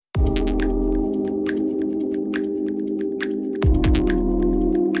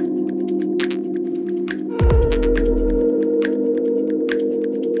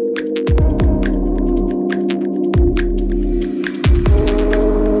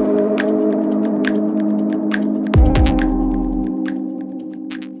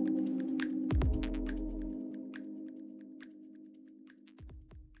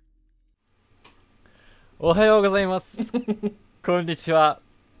おはようございます。こんにちは。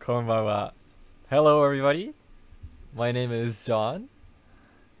こんばんは. Hello, everybody. My name is John,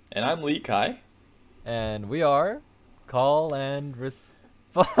 And I'm Lee Kai. and we are Call and Response.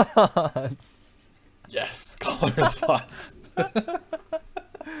 Yes, call and response.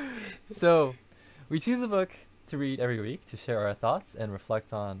 So, we choose a book to read every week to share our thoughts and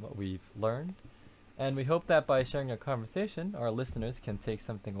reflect on what we've learned. And we hope that by sharing a conversation, our listeners can take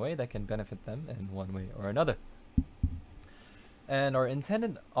something away that can benefit them in one way or another. And our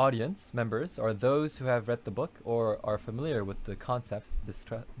intended audience members are those who have read the book or are familiar with the concepts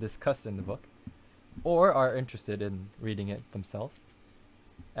discussed in the book, or are interested in reading it themselves,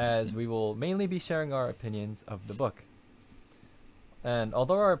 as we will mainly be sharing our opinions of the book. And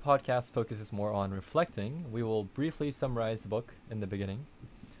although our podcast focuses more on reflecting, we will briefly summarize the book in the beginning,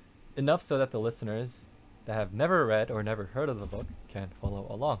 enough so that the listeners that have never read or never heard of the book can follow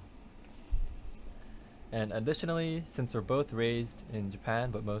along. And additionally, since we're both raised in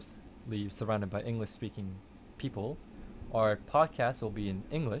Japan but mostly surrounded by English-speaking people, our podcast will be in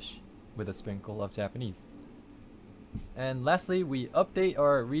English with a sprinkle of Japanese. And lastly, we update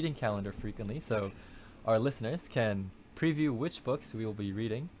our reading calendar frequently so our listeners can preview which books we will be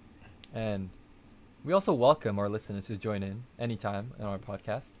reading. And we also welcome our listeners to join in anytime in our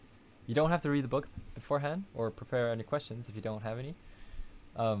podcast. You don't have to read the book beforehand or prepare any questions if you don't have any.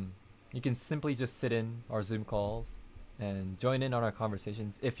 You can simply just sit in our Zoom calls and join in on our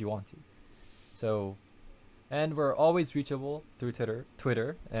conversations if you want to. So, and we're always reachable through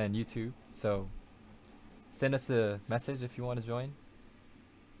Twitter and YouTube. So, send us a message if you want to join.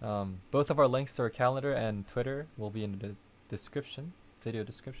 Both of our links to our calendar and Twitter will be in the description, video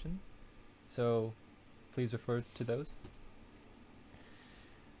description. So, please refer to those.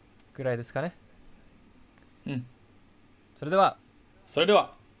 くらいですかね。それでは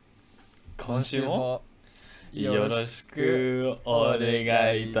今週もよろしくお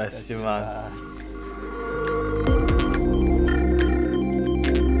願いいたします。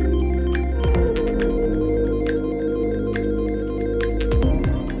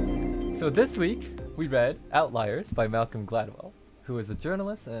So this week, we read Outliers by Malcolm Gladwell, who is a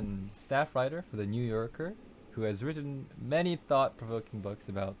journalist and staff writer for The New Yorker, who has written many thought-provoking books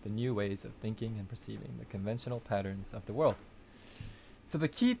about the new ways of thinking and perceiving the conventional patterns of the world. So the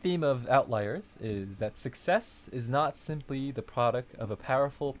key theme of Outliers is that success is not simply the product of a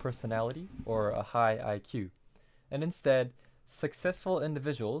powerful personality or a high IQ, and instead, successful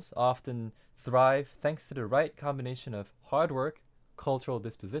individuals often thrive thanks to the right combination of hard work, cultural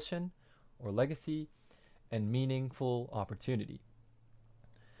disposition, or legacy, and meaningful opportunity.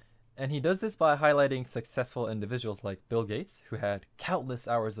 And he does this by highlighting successful individuals like Bill Gates, who had countless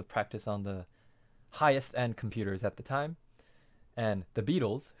hours of practice on the highest end computers at the time, and the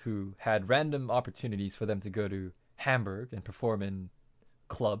Beatles, who had random opportunities for them to go to Hamburg and perform in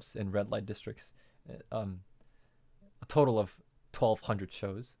clubs in red light districts, a total of 1,200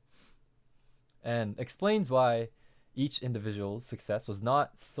 shows, and explains why each individual's success was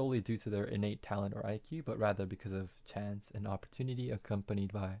not solely due to their innate talent or IQ, but rather because of chance and opportunity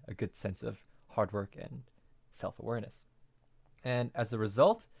accompanied by a good sense of hard work and self-awareness. And as a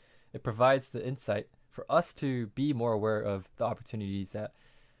result, it provides the insight for us to be more aware of the opportunities that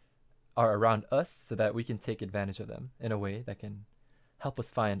are around us so that we can take advantage of them in a way that can help us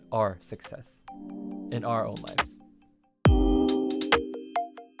find our success in our own lives.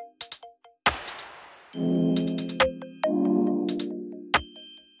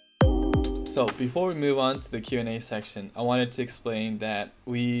 So before we move on to the Q&A section, I wanted to explain that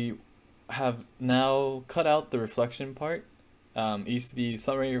we have now cut out the reflection part. It used to be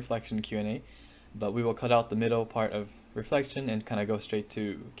summary, reflection, Q&A, but we will cut out the middle part of reflection and kind of go straight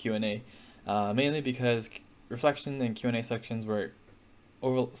to Q&A, mainly because reflection and Q&A sections were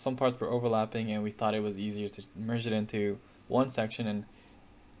some parts were overlapping, and we thought it was easier to merge it into one section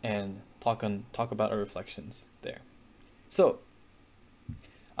and talk about our reflections there. So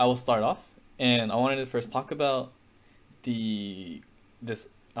I will start off, and I wanted to first talk about this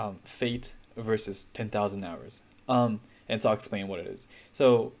fate versus 10,000 hours. And so I'll explain what it is.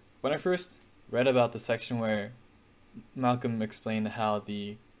 So when I first read about the section where Malcolm explained how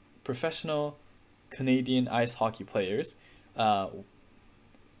the professional Canadian ice hockey players, a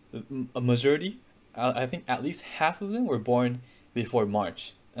majority, I think at least half of them were born before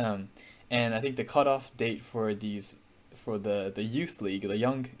March. And I think the cutoff date for the youth league, the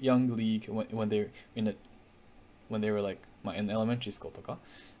young league, when they were like in elementary school,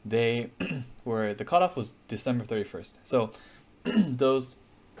 they the cutoff was December 31st. So those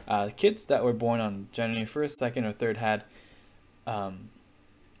kids that were born on January 1st, 2nd, or 3rd had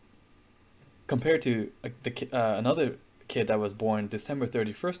compared to another kid that was born December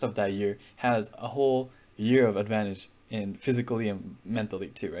 31st of that year has a whole year of advantage in physically and mentally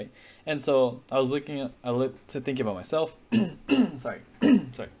too, right? And so I looked to think about myself. Sorry,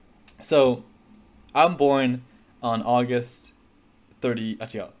 sorry. So I'm born on August 30,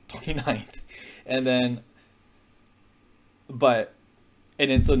 29th, and then but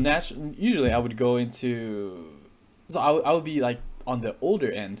and then so naturally usually I would go into I would be like on the older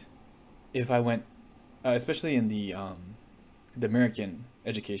end if I went, especially in the American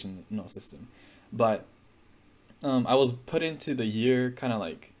educational system, but I was put into the year kind of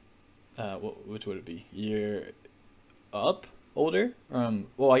like which would it be, year up older,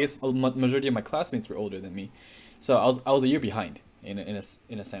 well I guess a majority of my classmates were older than me, so I was a year behind in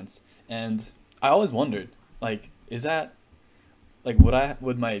a sense, and I always wondered, like, is that like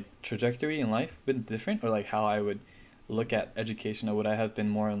would my trajectory in life been different, or like how I would look at education, or would I have been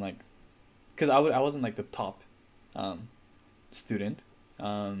more in like, because I wasn't like the top um, student,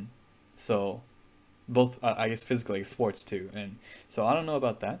 so both I guess physically, like sports too, and so I don't know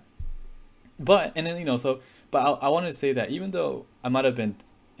about that, but and then but I wanted to say that even though I might have been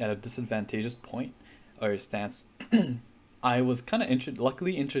at a disadvantageous point or stance, I was kind of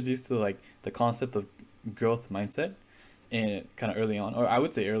luckily introduced to like the concept of growth mindset in kind of early on, or I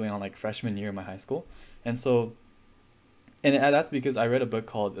would say early on, like freshman year of my high school. And so, and that's because I read a book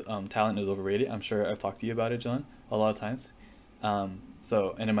called Talent is Overrated. I'm sure I've talked to you about it, John, a lot of times.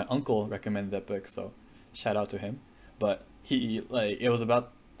 So, and then my uncle recommended that book, so shout out to him. But he, like, it was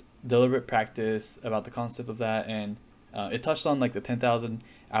about deliberate practice, about the concept of that, and it touched on like the 10,000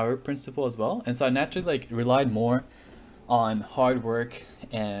 hour principle as well. And so I naturally like relied more on hard work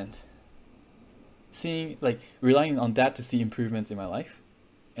and seeing, like, relying on that to see improvements in my life.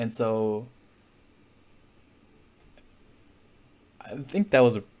 And so I think that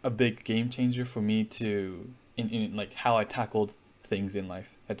was a big game changer for me to in like how I tackled things in life.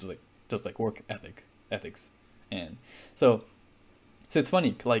 I just like work ethics. And so it's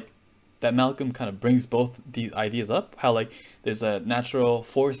funny, like, that Malcolm kind of brings both these ideas up, how like there's a natural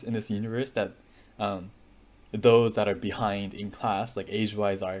force in this universe that those that are behind in class, like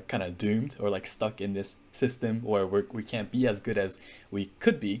age-wise, are kind of doomed or like stuck in this system where we can't be as good as we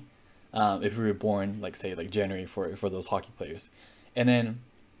could be if we were born, like, say, like January for those hockey players. And then,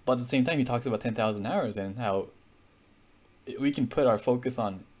 but at the same time, he talks about 10,000 hours and how we can put our focus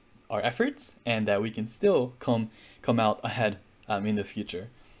on our efforts and that we can still come out ahead in the future.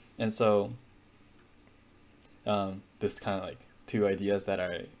 And so this kind of like two ideas that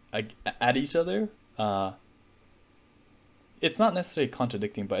are like at each other, it's not necessarily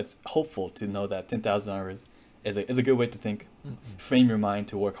contradicting, but it's hopeful to know that 10,000 hours is a good way to think. Mm-mm. Frame your mind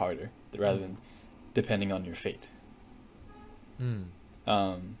to work harder rather than depending on your fate. Mm.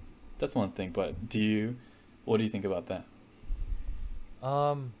 That's one thing, but what do you think about that?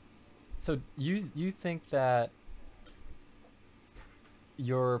 So you think that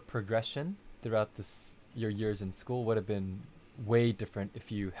your progression throughout your years in school would have been way different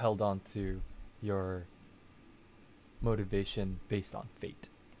if you held on to your motivation based on fate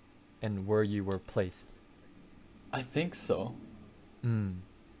and where you were placed? I think so. Mm.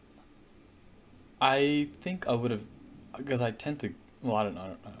 I think I would have, because I tend to, well, I don't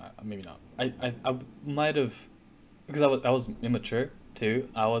know, maybe not. I might have, because I was immature too.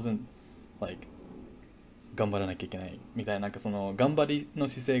 I wasn't like 頑張らなきゃいけないみたいな、なんかその頑張りの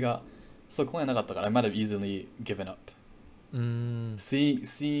姿勢がそこまでなかったから、I might have easily given up. Mm.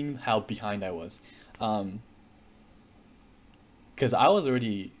 Seeing how behind I was, because I was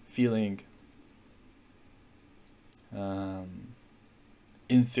already feeling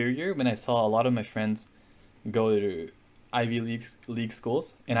inferior when I saw a lot of my friends go to Ivy League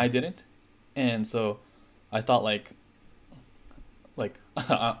schools and I didn't, and so I thought like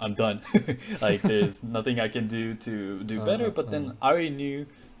I'm done. Like there's nothing I can do to do better. But then I already knew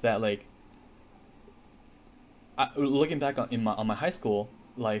that, like, looking back on my high school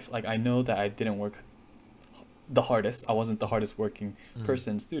life, like I know that I didn't work the hardest. I wasn't the hardest working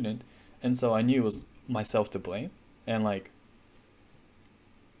person, student, and so I knew it was myself to blame. And like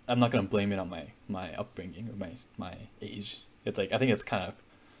I'm not gonna blame it on my upbringing or my age. It's like I think it's kind of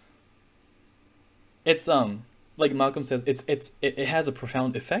it's like Malcolm says, it has a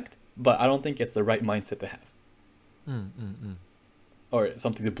profound effect, but I don't think it's the right mindset to have. Or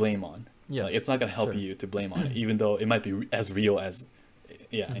something to blame on. Yeah, like, it's not gonna help sure. you to blame on it, even though it might be as real as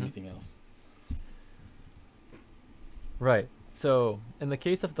anything else. Right. So in the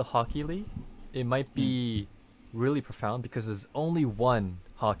case of the hockey league, it might be really profound because there's only one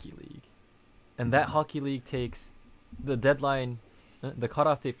hockey league, and that hockey league takes the deadline The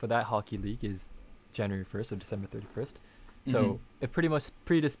cutoff date for that hockey league is January 1st or December 31st. So Mhm. it pretty much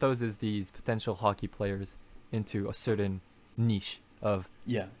predisposes these potential hockey players into a certain niche of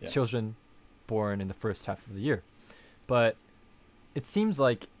Yeah, yeah. children born in the first half of the year. But it seems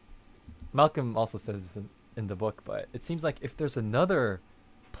like Malcolm also says this in the book, but it seems like if there's another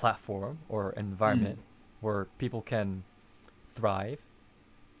platform or environment where people can thrive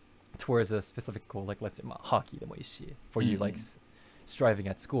towards a specific goal, like let's say hockey, for you, like striving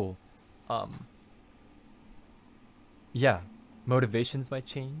at school, um, yeah, motivations might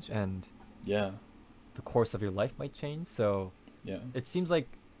change and Yeah, the course of your life might change. So yeah. it seems like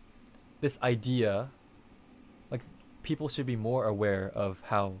this idea, like people should be more aware of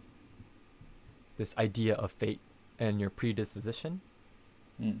how this idea of fate and your predisposition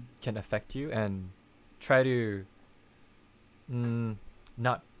Mm. can affect you, and try to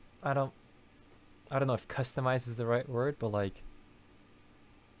not I don't I don't know if customize is the right word, but like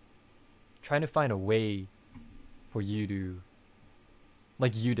trying to find a way for you to,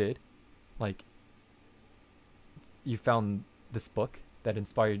 like you did, like you found this book that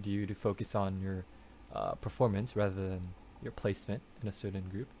inspired you to focus on your performance rather than your placement in a certain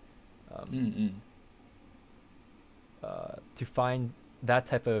group, um, Mm. to find that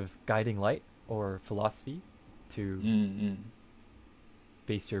type of guiding light or philosophy to Mm.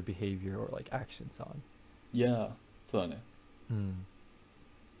 base your behavior or like actions on. Yeah. そうだね. Mm.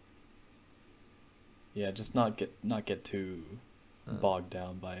 Yeah, just not get too Uh, bogged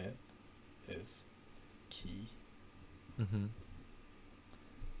down by it is key. mm-hmm.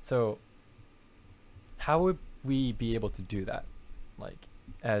 So, how would we be able to do that? Like,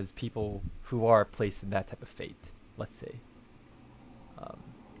 as people who are placed in that type of fate, let's say.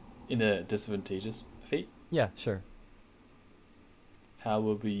 In a disadvantageous fate, Yeah, sure. how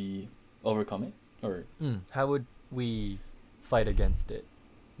would we overcome it? Or How would we fight against it?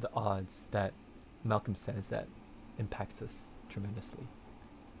 The odds that Malcolm says that impacts us tremendously.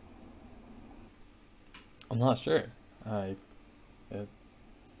 I'm not sure. I uh,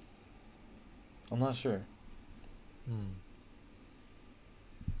 I'm not sure. Mm.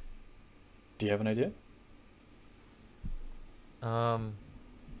 Do you have an idea? Um,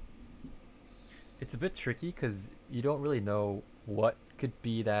 it's a bit tricky because you don't really know what could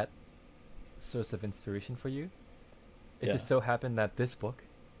be that source of inspiration for you. It Yeah. just so happened that this book,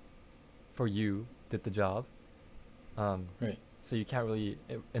 for you, did the job. Right. So you can't really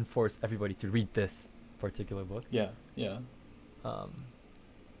enforce everybody to read this particular book. Yeah. Yeah. Um,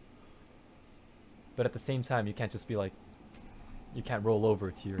 but at the same time, you can't just be like, you can't roll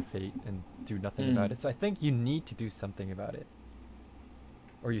over to your fate and do nothing about Mm. it. So I think you need to do something about it,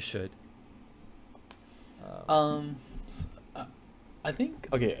 or you should. S- uh, I think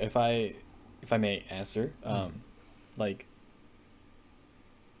okay. If I may answer, like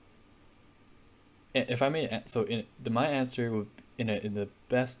if I may, so my answer would in the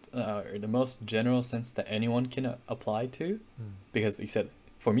best or the most general sense that anyone can apply to, Mm. because you said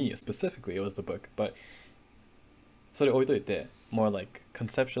for me specifically it was the book, but それ置いといて more like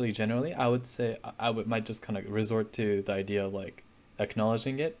conceptually generally I would say I would might just kind of resort to the idea of like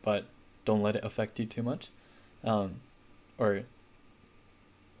acknowledging it but don't let it affect you too much, or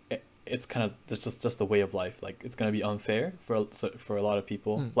it's kind of it's just the way of life, like it's gonna be unfair for a lot of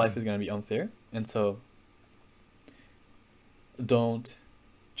people. Mm, Life mm. is gonna be unfair, and so don't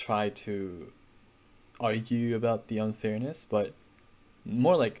try to argue about the unfairness, but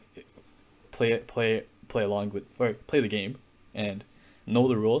more like play along with, or play the game and know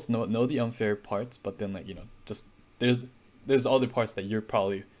the rules, know the unfair parts, but then like just there's other parts that you're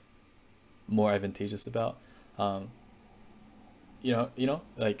probably more advantageous about,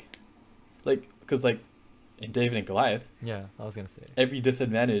 like because like in David and Goliath, Yeah, I was gonna say. every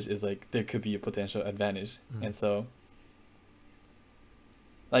disadvantage is like there could be a potential advantage. Mm. And so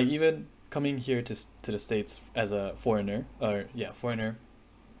like even coming here to the States as a foreigner, there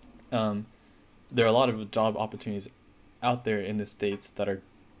are a lot of job opportunities out there in the States that are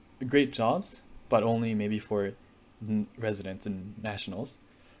great jobs, but only maybe for residents and nationals.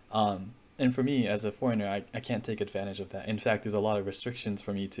 And for me as a foreigner, I can't take advantage of that. In fact, there's a lot of restrictions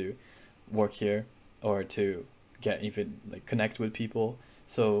for me to work here or to get even like connect with people.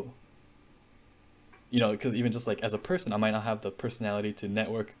 So because even just like as a person, I might not have the personality to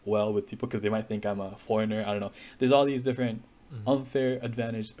network well with people because they might think I'm a foreigner. I don't know. There's all these different unfair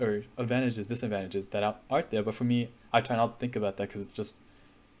advantages, disadvantages that aren't there. But for me, I try not to think about that because it's just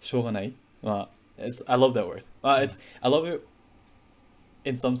しょうがない. I love that word. I love it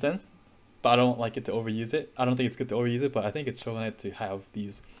in some sense, but I don't like it to overuse it. I don't think it's good to overuse it, but I think it's しょうがない to have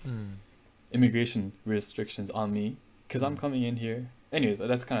these Mm. immigration restrictions on me because I'm coming in here. Anyways,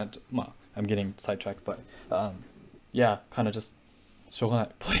 that's kind of I'm getting sidetracked, but yeah, kind of just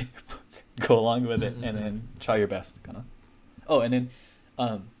play, go along with it, and then try your best, kind of. Oh, and then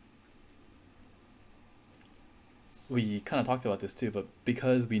we kind of talked about this too, but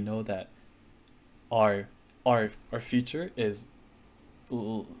because we know that our future is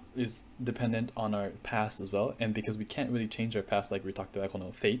dependent on our past as well, and because we can't really change our past, like we talked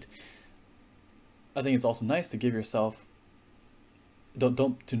about, fate. I think it's also nice to give yourself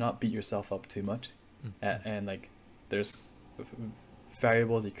do not beat yourself up too much, and like there's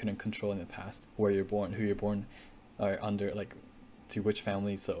variables you couldn't control in the past, where you're born, who you're born, or under, like to which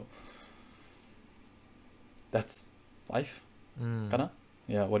family. So that's life, kinda.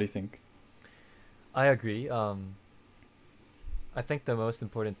 Yeah. What do you think? I agree. I think the most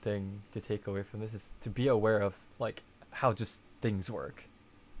important thing to take away from this is to be aware of like how just things work,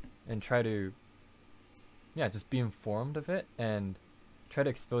 and try to, yeah, just be informed of it, and try to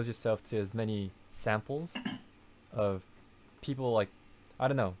expose yourself to as many samples of people, like, I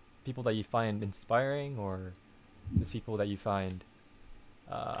don't know, people that you find inspiring, or just people that you find,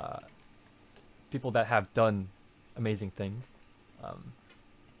 people that have done amazing things,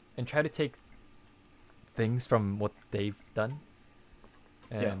 and try to take things from what they've done,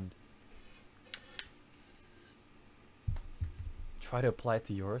 and try to apply it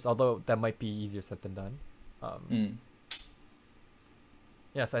to yours, although that might be easier said than done.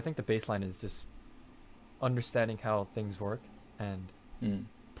 Yeah, so I think the baseline is just understanding how things work, and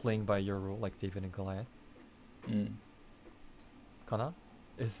playing by your rule, like David and Goliath. Kana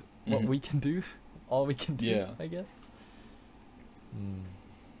is what we can do, all we can do, I guess.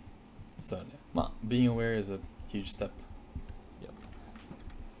 So being aware is a huge step. Yep.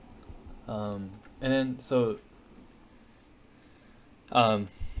 And then so I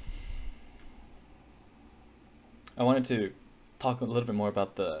wanted to talk a little bit more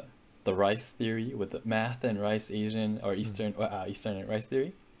about the rice theory, with the math and rice, Asian or Eastern, Eastern and rice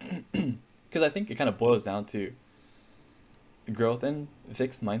theory, because I think it kind of boils down to growth and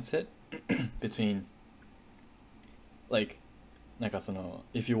fixed mindset between, like,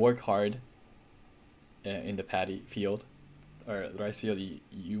 if you work hard in the paddy field or the rice field,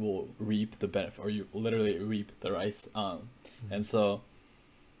 you will reap the benefit, or you literally reap the rice. And so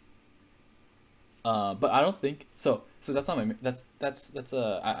but I don't think so. So that's not my that's I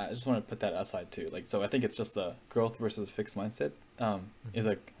just want to put that aside too. Like, so I think it's just the growth versus fixed mindset is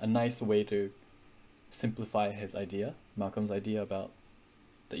like a nice way to simplify his idea, Malcolm's idea about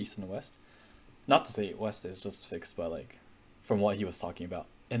the East and the West. Not to say West is just fixed, but like from what he was talking about.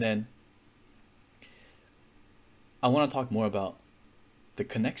 And then I want to talk more about the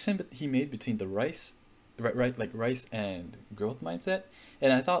connection he made between the rice, right, like rice and growth mindset.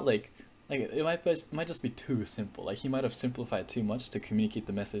 And I thought like it might just be too simple. Like he might have simplified too much to communicate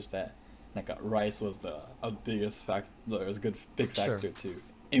the message that like rice was a biggest factor, it was a big factor to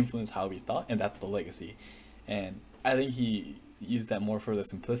influence how we thought, and that's the legacy. And I think he used that more for the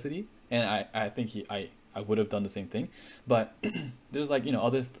simplicity, and I think I would have done the same thing. But there's like,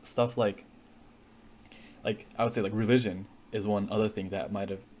 other stuff like I would say like religion is one other thing that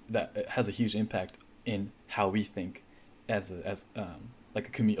has a huge impact in how we think as like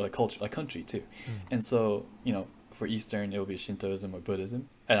a community, like culture, like country too. And so, for Eastern, it will be Shintoism or Buddhism,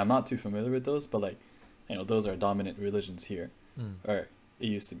 and I'm not too familiar with those, but like, those are dominant religions here, or it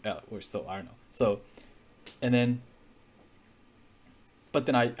used to, or still, I don't know. So, and then, but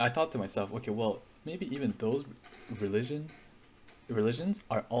then I thought to myself, okay, well, maybe even those religions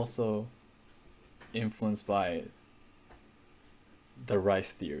are also influenced by the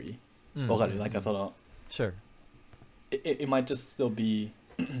rice theory. Like Sure. It might just still be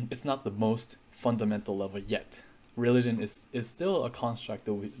it's not the most fundamental level yet. Religion is still a construct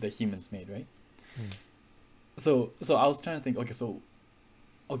that humans made, right? So I was trying to think, okay, so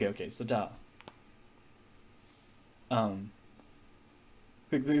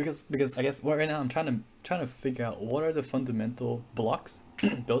because I guess right now I'm trying to figure out what are the fundamental blocks,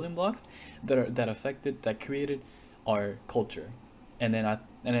 building blocks that created our culture. And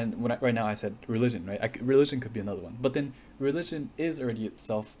then right now I said religion, right? Religion could be another one, but then religion is already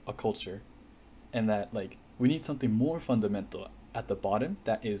itself a culture, and that like we need something more fundamental at the bottom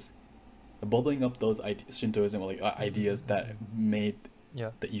that is bubbling up those ideas, Shintoism, or like ideas that made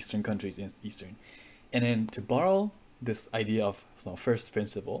the Eastern countries Eastern. And then to borrow this idea of first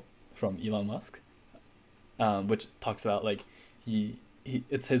principle from Elon Musk, which talks about like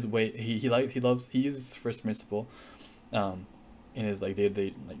it's his way, he uses first principle in his like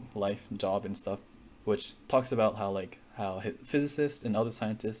day-to-day like life, job and stuff, which talks about how physicists and other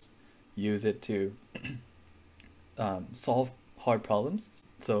scientists use it to solve hard problems.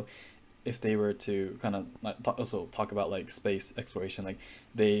 So if they were to kind of also talk about like space exploration, like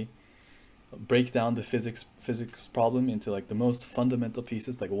they break down the physics problem into like the most fundamental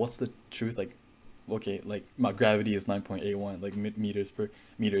pieces, like what's the truth, like okay, like my gravity is 9.81 like meters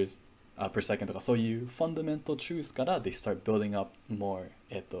per second とかそういう fundamental truths から they start building up more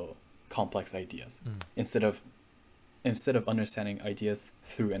complex ideas instead of understanding ideas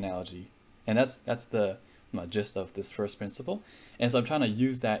through analogy. And that's the gist of this first principle. And so I'm trying to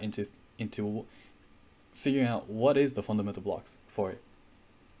use that into figuring out what is the fundamental blocks for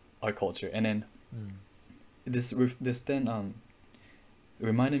our culture. And then this then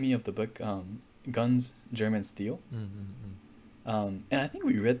reminded me of the book Guns, Germ, Steel. And I think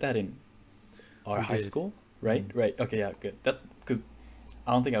we read that in our high school, right? Right. Okay, yeah, good. That because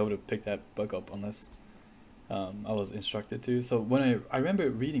I don't think I would have picked that book up unless I was instructed to. So when I remember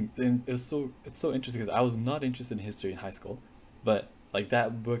reading, it's so interesting because I was not interested in history in high school, but like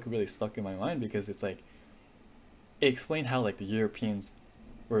that book really stuck in my mind because it's like it explained how like the Europeans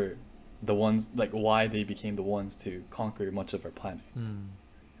were the ones, like why they became the ones to conquer much of our planet.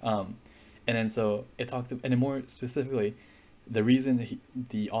 And then so it talked, and then more specifically, the reason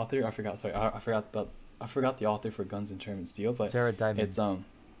the author, I forgot the author for Guns, Germ, and Steel, but Jared Diamond. it's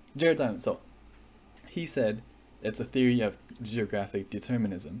Jared Diamond. So he said it's a theory of geographic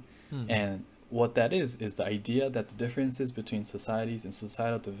determinism, and what that is the idea that the differences between societies and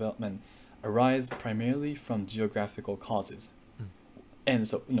societal development arise primarily from geographical causes. And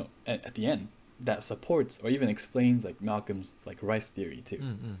so at the end that supports or even explains like Malcolm's like rice theory too.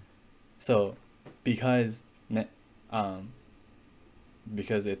 So because the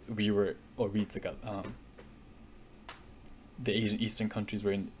Eastern countries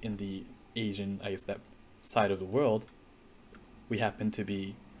were in the Asian, I guess, that side of the world, we happen to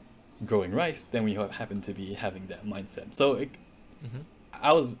be growing rice, then we happen to be having that mindset. So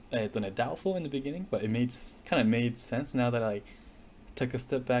I was doubtful in the beginning, but it kind of made sense now that I took a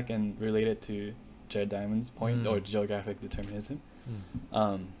step back and related to Jared Diamond's point or geographic determinism.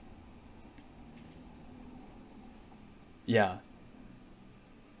 Yeah,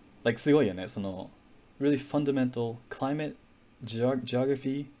 like すごいよね、その really fundamental climate,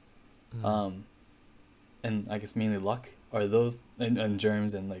 geography, and I guess mainly luck are those, and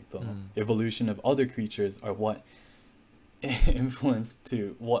germs and like the evolution of other creatures are what influenced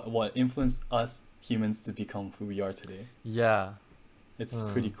us humans to become who we are today. Yeah, it's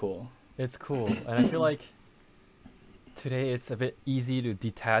pretty cool. It's cool, and I feel like today it's a bit easy to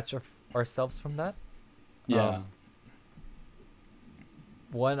detach ourselves from that. Yeah.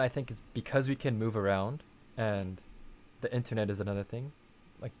 One, I think, is because we can move around, and the internet is another thing.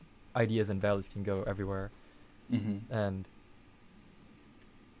 Like ideas and values can go everywhere, and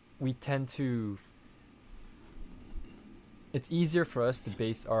we tend to. It's easier for us to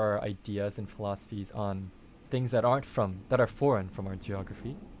base our ideas and philosophies on things that are foreign from our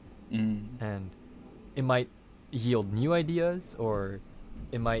geography, and it might yield new ideas, or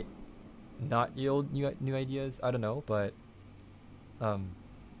it might not yield new ideas. I don't know, but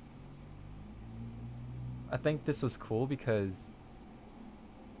I think this was cool because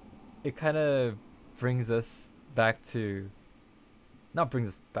it kind of brings us back to, not brings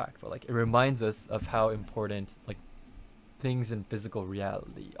us back, but like it reminds us of how important like things in physical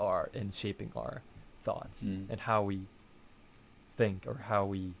reality are in shaping our thoughts and how we think or how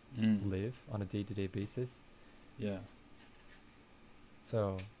we live on a day-to-day basis. Yeah.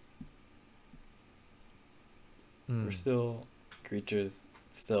 So we're still creatures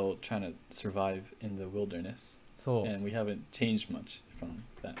still trying to survive in the wilderness. そう And we haven't changed much from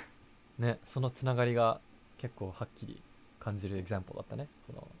that. ね、そのつながりが結構はっきり感じるエグザンプルだったね、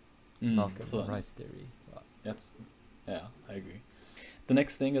この Malcolm の Rice Theory は。Yeah, I agree. The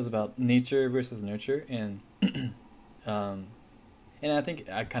next thing is about nature versus nurture, and and I think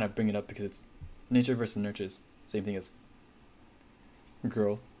I kind of bring it up because it's nature versus nurture is same thing as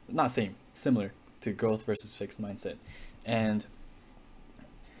growth. Not same, similar to growth versus fixed mindset. And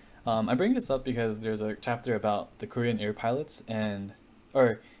I bring this up because there's a chapter about the Korean air pilots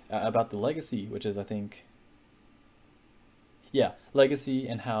about the legacy, which is, I think, legacy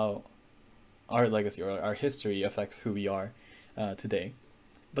and how our legacy or our history affects who we are today.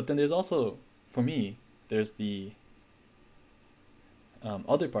 But then there's also, for me, there's the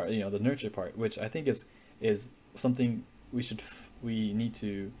other part, the nurture part, which I think is something we need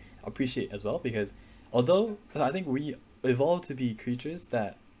to appreciate as well, because although I think we evolved to be creatures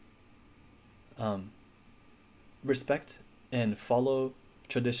that respect and follow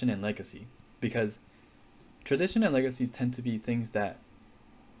tradition and legacy, because tradition and legacies tend to be things that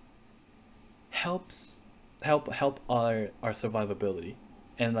helps help our survivability,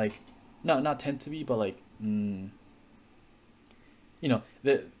 and like not tend to be, but like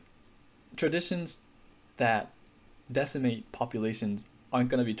the traditions that decimate populations aren't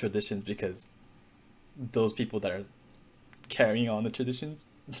gonna be traditions because those people that are carrying on the traditions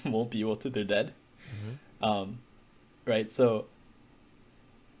won't be able to. They're dead. Mm-hmm. Right? So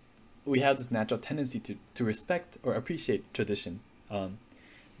we have this natural tendency to respect or appreciate tradition.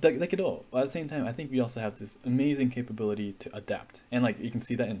 Like it all. But at the same time, I think we also have this amazing capability to adapt, and like you can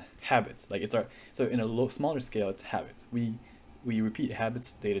see that in habits. Like it's our so in a smaller scale, it's habits. We repeat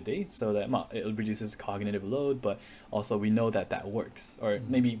habits day to day, so that it reduces cognitive load, but also we know that that works. Or Mm.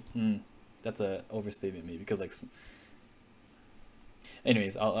 maybe that's a overstatement, maybe because like.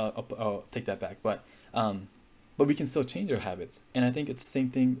 Anyways, I'll take that back, but we can still change our habits, and I think it's the same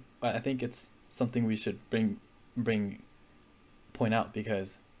thing. I think it's something we should bring point out,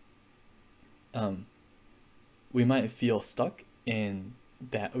 because we might feel stuck in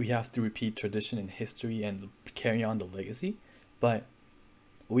that we have to repeat tradition and history and carry on the legacy, but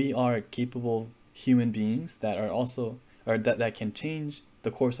we are capable human beings that are also, or that can change the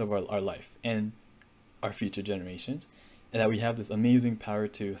course of our life and our future generations, and that we have this amazing power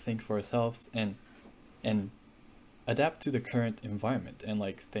to think for ourselves and adapt to the current environment, and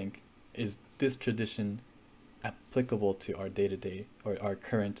like think, is this tradition applicable to our day-to-day or our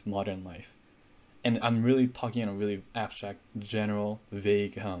current modern life? And I'm really talking in a really abstract, general,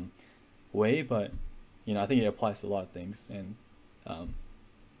 vague way, but I think it applies to a lot of things. And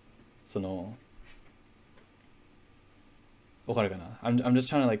so no, わかるかな? I'm just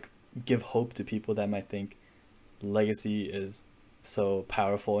trying to like give hope to people that might think legacy is so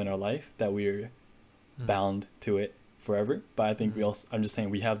powerful in our life that we're bound to it forever. But I think we also, I'm just saying,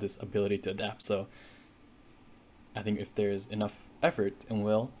 we have this ability to adapt. So I think if there's enough effort and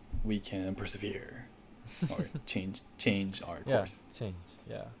will, we can persevere or change our course. Yeah, change.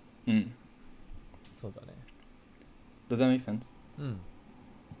 Yeah. そうだね。 Does that make sense? うん。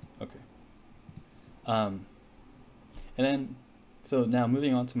 Okay. And then, so now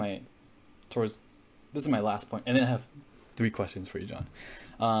moving on to this is my last point, and then I have 3 questions for you, John.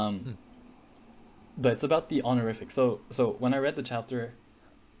 But it's about the honorific. So when I read the chapter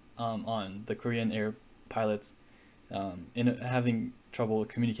on the Korean air pilots in having trouble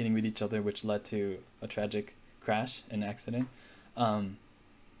communicating with each other, which led to a tragic crash and accident,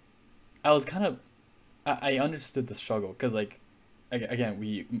 I was kind of, I understood the struggle, because like again,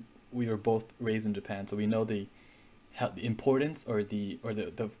 we were both raised in Japan, so we know the importance or the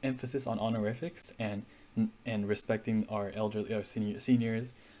emphasis on honorifics and respecting our elderly or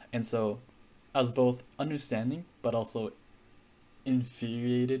seniors. And so I was both understanding but also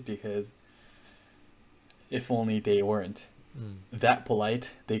infuriated, because if only they weren't that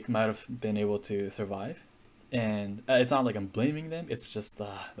polite, they might have been able to survive. And it's not like I'm blaming them, it's just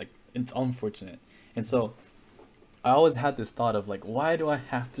like it's unfortunate. And so I always had this thought of like, why do I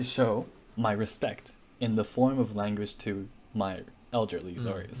have to show my respect in the form of language to my elderlies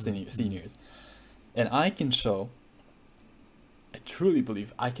or seniors? And I truly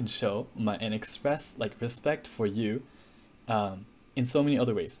believe I can show and express like respect for you in so many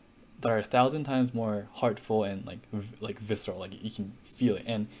other ways that are 1,000 times more heartful and like visceral, like you can feel it.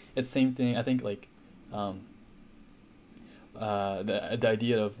 And it's the same thing, I think, like the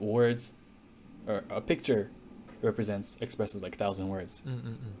idea of words, or a picture expresses like 1,000 words.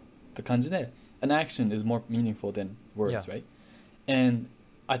 The kanji de, an action is more meaningful than words, right? And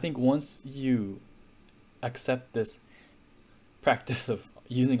I think once you accept this practice of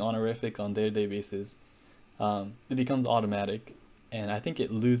using honorifics on day-to-day basis, it becomes automatic, and I think it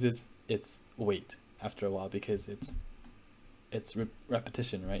loses its weight after a while, because it's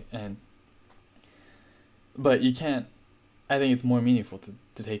repetition, right? But you can't, I think it's more meaningful to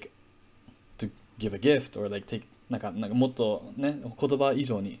give a gift, or like take なんかもっとね、言葉以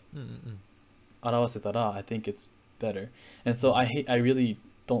上に表せたら I think it's better. And so I really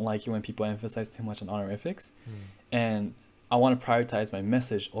don't like it when people emphasize too much on honorifics, and I want to prioritize my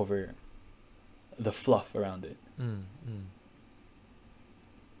message over the fluff around it.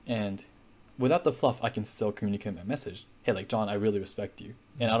 And without the fluff, I can still communicate my message. Hey, like, John, I really respect you,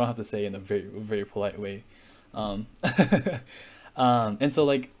 and I don't have to say it in a very, very polite way. And so,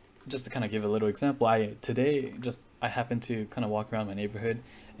 like, just to kind of give a little example, I happened to kind of walk around my neighborhood,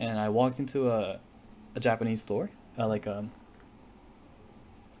 and I walked into a Japanese store, kind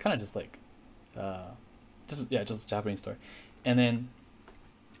of just like, just a Japanese store, and then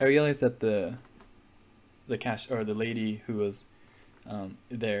I realized that the cash, or the lady who was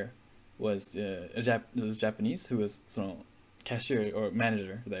there was Japanese, who was cashier or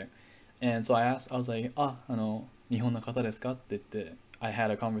manager there, And so I was like, ah, 日本の方ですかって言って、I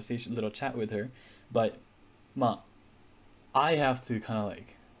had a conversation, little chat with her. But, まあ、I have to kind of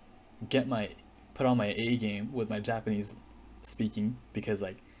like put on my A game with my Japanese speaking because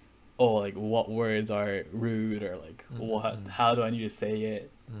like, oh, like what words are rude or like how do I need to say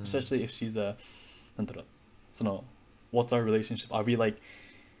it? Especially if she's a, なんだろう、その, what's our relationship?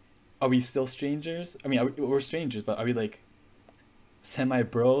 Are we still strangers? I mean, we're strangers, but are we like semi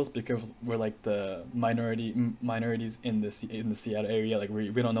bros because we're like the minorities in the Seattle area? Like we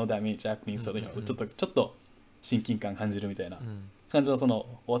don't know that many Japanese, so ちょっと親近感感じるみたいな感じのその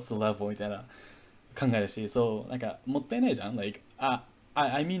what's the level みたいな考えるし、そうなんかもったいないじゃん。Like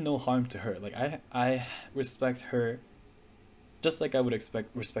I mean no harm to her. Like I respect her just like I would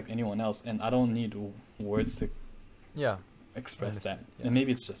respect anyone else, and I don't need words to Yeah. express that. Yeah. And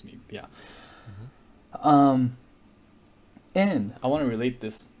maybe it's just me. Yeah. And I want to relate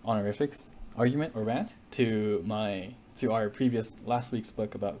this honorifics argument or rant to our previous last week's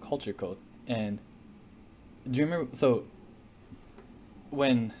book about culture code. And do you remember? So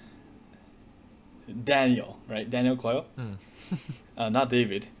when Daniel Coyle, not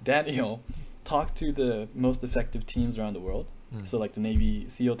David, Daniel talked to the most effective teams around the world. So like the Navy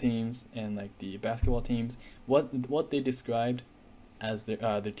SEAL teams and like the basketball teams, what they described as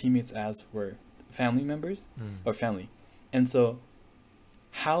their teammates as were family members or family. And so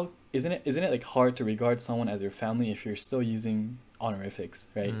how isn't it like hard to regard someone as your family if you're still using honorifics,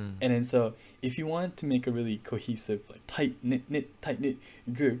 right? And then so if you want to make a really cohesive, like tight knit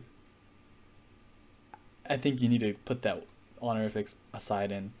group, I think you need to put that honorifics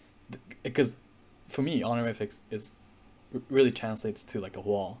aside, and because for me honorifics really translates to like a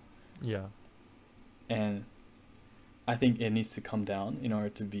wall. Yeah. And I think it needs to come down in order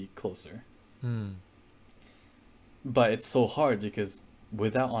to be closer. But it's so hard because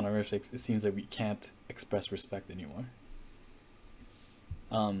without honorifics, it seems like we can't express respect anymore.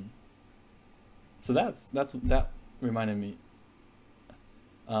 So that reminded me.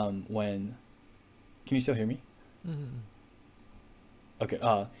 When, can you still hear me?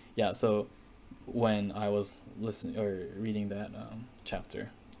 Okay. Yeah. So when I was listening or reading that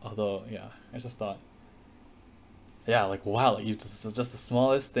chapter, although yeah, I just thought, yeah, like wow, like just the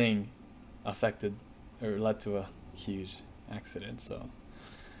smallest thing affected or led to a huge accident. So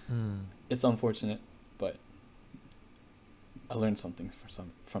it's unfortunate, but I learned something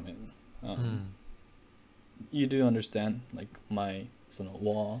from it. You do understand like my sort of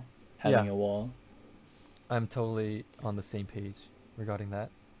wall, having a wall. I'm totally on the same page regarding that.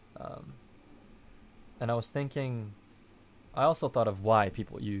 And I was thinking, I also thought of why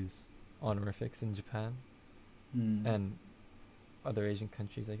people use honorifics in Japan and other Asian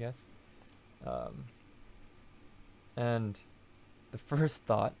countries, I guess. And the first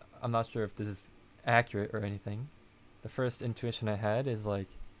thought, I'm not sure if this is accurate or anything, the first intuition I had is like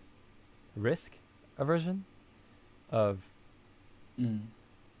risk aversion of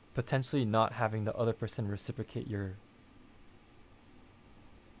potentially not having the other person reciprocate your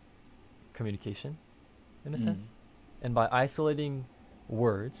communication in a sense. And by isolating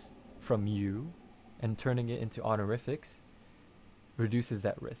words from you and turning it into honorifics reduces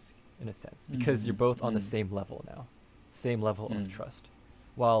that risk in a sense because you're both on the same level now, same level of trust.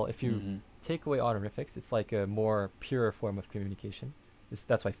 While if you take away honorifics, it's like a more pure form of communication.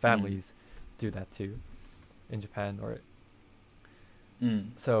 That's why families do that too in Japan.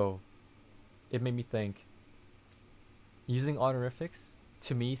 So it made me think using honorifics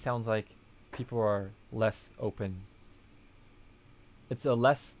to me sounds like people are less open. It's a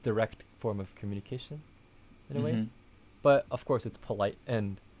less direct form of communication in a way, but of course it's polite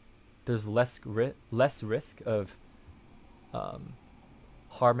and there's less risk of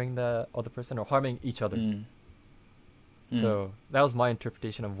harming the other person or harming each other. So that was my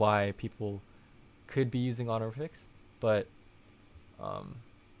interpretation of why people could be using honorifics, but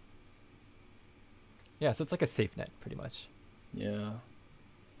yeah, so it's like a safe net pretty much. Yeah,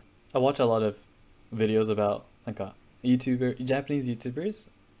 I watch a lot of videos about like Japanese YouTubers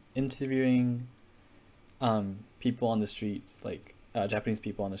interviewing people on the streets, like Japanese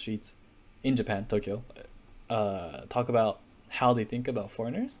people on the streets in Japan, Tokyo, talk about how they think about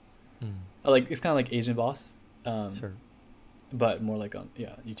foreigners. Like it's kind of like Asian Boss, Sure. but more like on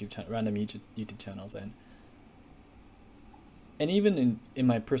YouTube channel, random YouTube channels, and even in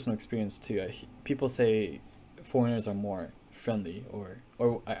my personal experience too, people say foreigners are more friendly, or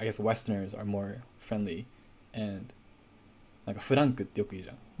I guess Westerners are more friendly, and なんかフランクってよく言うじ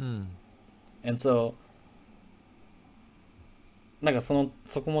ゃん。And so なんかそ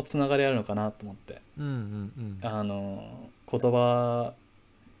こもつながりあるのかなと思って。言葉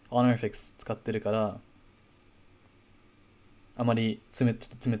honorifics 使ってるからあまりちょっ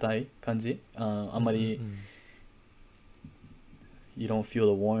と冷たい感じ、あんまり、you don't feel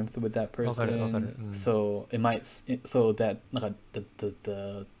the warmth with that person. わかる。So it might so that なんか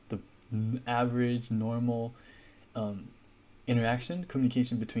the average normal interaction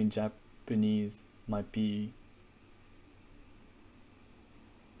communication between Japanese might be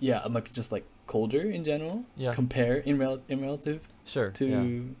it might be just like colder in general. Yeah. Compare in relative Sure.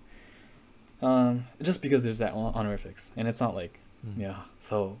 to just because there's that honorifics and it's not like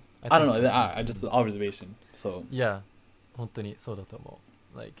so I don't know. I just observation. So yeah, 本当にそうだと思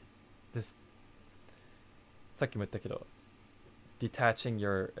う。Like just さっきも言ったけど detaching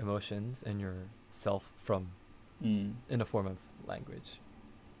your emotions and yourself from in a form of language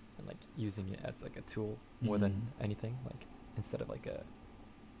and like using it as like a tool more than anything, like instead of like a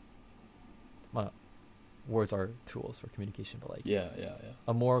words are tools for communication, but like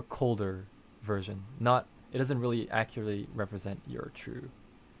a more colder version. Not it doesn't really accurately represent your true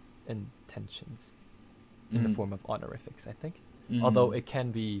intentions in the form of honorifics, I think. Although it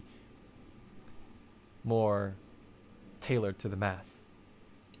can be more tailored to the mass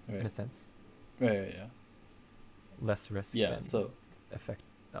in a sense. Right. Less risk. So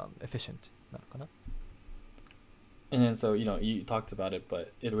efficient. なのかな? And then so you talked about it,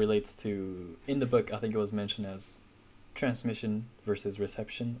 but it relates to in the book. I think it was mentioned as transmission versus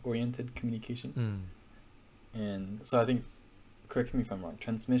reception oriented communication. And so I think, correct me if I'm wrong,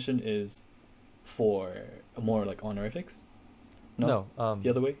 transmission is for more like honorifics. No, the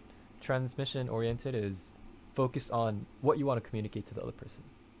other way. Transmission oriented is focused on what you want to communicate to the other person.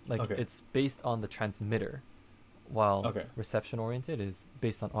 Like it's based on the transmitter, while reception oriented is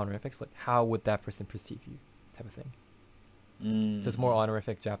based on honorifics, like how would that person perceive you, type of thing. So it's more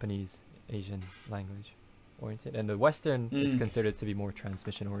honorific, Japanese, Asian language oriented, and the Western is considered to be more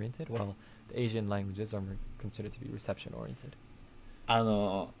transmission oriented, while the Asian languages are more considered to be reception oriented. I don't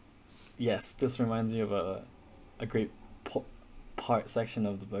know. Yes, this reminds me of a great section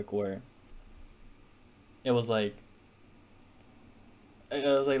of the book where it was like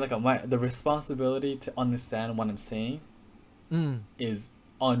the responsibility to understand what I'm saying is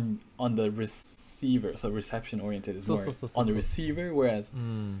on the receiver. So reception oriented is more on the receiver, whereas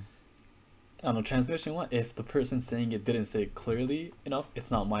transmission one, if the person saying it didn't say it clearly enough, it's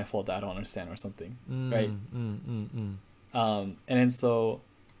not my fault that I don't understand or something, right? And then so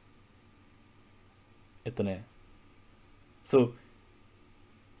so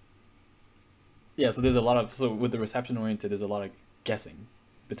there's a lot of with the reception oriented, there's a lot of guessing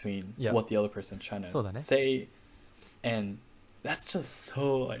between what the other person's trying to say, and that's just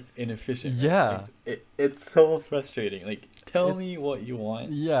so like inefficient. Yeah, it's so frustrating. Like, tell me what you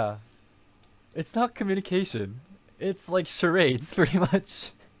want. Yeah, it's not communication. It's like charades, pretty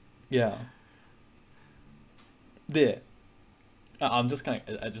much. Yeah. I'm just kind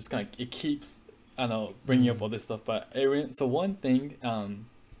of it keeps bringing up all this stuff, but so one thing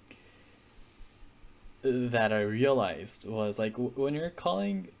that I realized was like when you're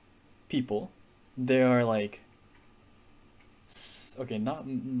calling people, they are like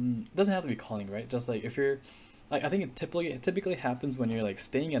doesn't have to be calling, right? Just like if you're like, I think it typically happens when you're like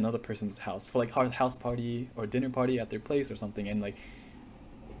staying at another person's house for like house party or dinner party at their place or something, and like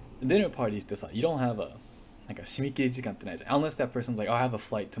dinner parties, you don't have a like a 締め切り時間ってないじゃん unless that person's like, oh, I have a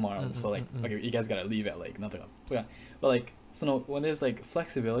flight tomorrow, so like okay, you guys gotta leave at like nothing else. But like when there's like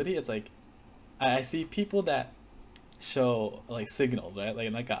flexibility, it's like I see people that show like signals, right?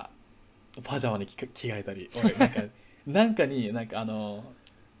 Like なんかパジャマに着替えたり or なんかに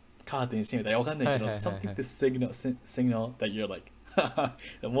カーテン閉めたりわかんないけど something to signal that you're like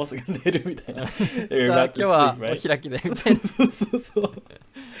もうすぐ寝るみたいな you're about to sleep, right? お開きでみたいなそう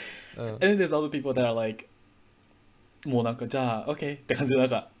and then there's other people that are like もうなんかじゃあ OK って感じでなん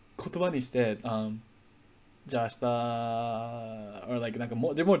か言葉にしてじゃあ明日 or like なんか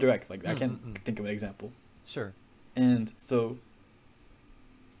they're more direct, like I can't think of an example. Sure. And so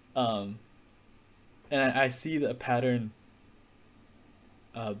and I see the pattern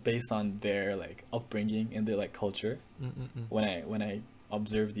based on their like upbringing and their like culture when I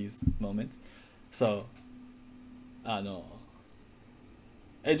observe these moments. So John,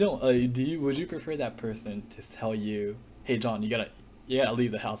 would you prefer that person to tell you, hey John, you gotta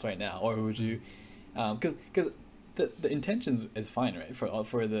leave the house right now, or would you because the intentions is fine, right?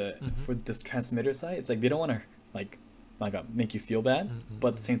 For this transmitter side, it's like they don't want to like make you feel bad, but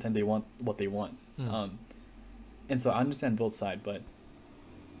at the same time they want what they want. And so I understand both sides, but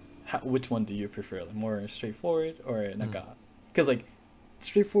which one do you prefer? Like more straightforward or なんか because like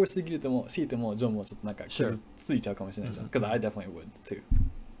straightforward すぎても John もちょっとなんか傷ついちゃうかもしれないじゃん because I definitely would too.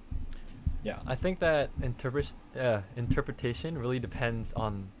 Yeah, I think that interpretation really depends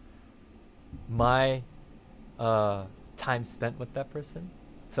on my time spent with that person.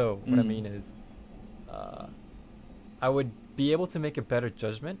 So what I Mm. mean is, uh, I would be able to make a better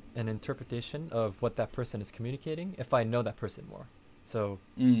judgment and interpretation of what that person is communicating if I know that person more. So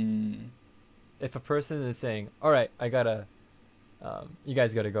Mm. if a person is saying, "All right, you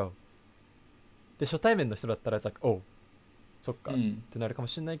guys gotta go," で初対面の人だったら it's like, "Oh, そっか," Mm. ってなるかも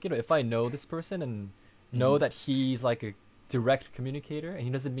しれないけど、if I know this person and know Mm. that he's like a direct communicator and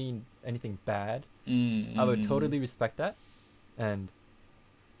he doesn't mean anything bad, Mm. I would totally respect that and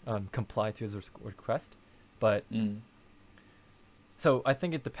comply to his request. But Mm. so I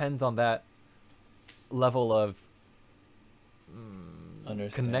think it depends on that level of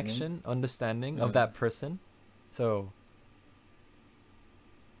Understanding. connection, understanding Yeah. of that person. So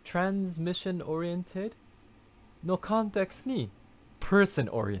transmission oriented no context ni person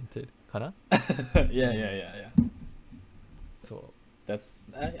oriented かな? Yeah, yeah, yeah, yeah. So That's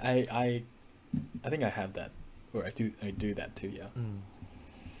I think I have that, or I do that too. Yeah.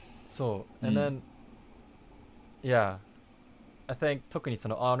 So and then yeah, I think 特にそ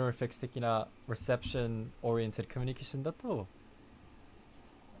の honorifics 的な reception oriented communication だと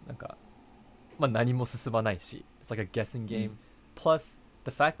なんかまあ何も進まないし it's like a guessing game. Plus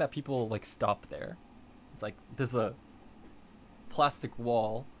the fact that people like stop there, it's like there's a plastic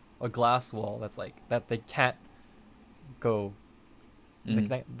wall, a glass wall that's like that they can't go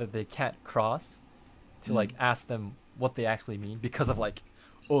that they can't cross to like ask them what they actually mean because of like,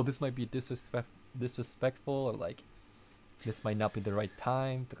 oh, this might be disrespectful, or like this might not be the right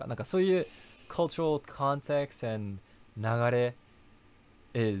time とかなんかそういう cultural context and 流れ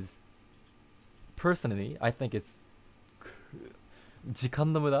is personally I think it's 時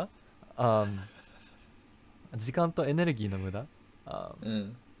間の無駄、時間とエネルギーの無駄、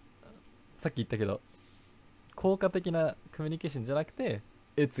さっき言ったけど効果的なコミュニケーションじゃなくて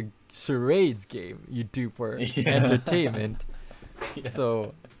it's a charades game you do for entertainment.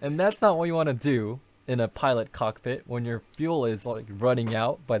 So and that's not what you want to do in a pilot cockpit when your fuel is like running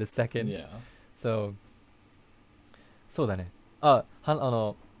out by the second. Yeah. So そうだね。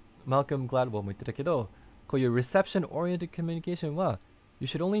Malcolm Gladwell も言ってたけどこういう reception oriented communication は you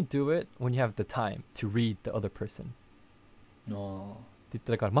should only do it when you have the time to read the other person って言っ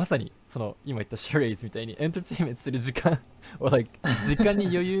てたからまさにその今言った charades みたいにエンターテインメントする時間or like 時間に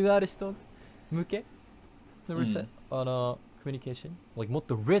余裕がある人向けのcommunication like もっ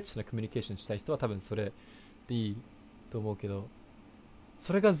と rich な communication したい人は多分それでいいと思うけど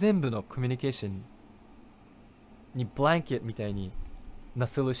それが全部のコミュニケーションにブランケットみたいにな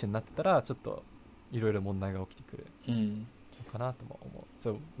ソリューションになってたらちょっといろいろ問題が起きてくるのかなとも思う。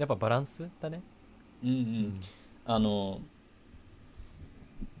そう、やっぱバランスだね。in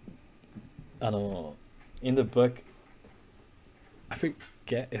the book, I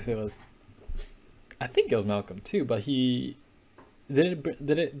forget if it was, I think it was Malcolm too, but he did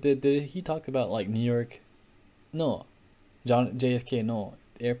he talk about like New York, no, JFK, no,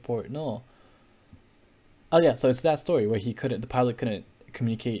 airport, no. Oh yeah, so it's that story where the pilot couldn't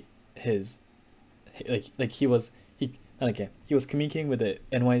communicate his, like he was communicating with the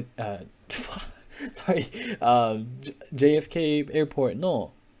sorry, JFK airport,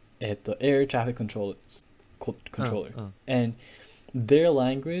 no, air traffic controller, and their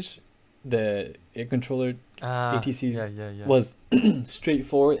language, the air controller ATCs was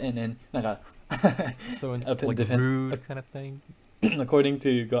straightforward and then so like rude kind of thing. According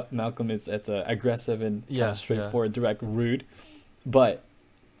to Malcolm, it's aggressive and straightforward, direct, rude. But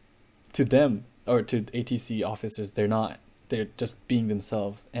to them or to ATC officers, they're not. They're just being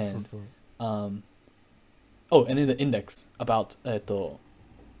themselves. And and then the index about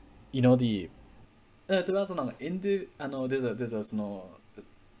you know the it's about there's a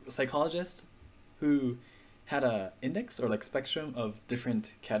psychologist who had a index or like spectrum of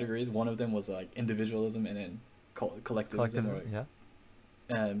different categories. One of them was like individualism and then collectivism or, yeah.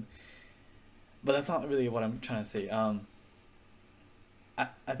 But that's not really what I'm trying to say.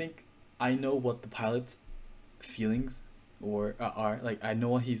 I think I know what the pilot's feelings are like. I know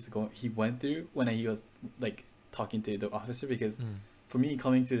what he went through when he was like talking to the officer, because for me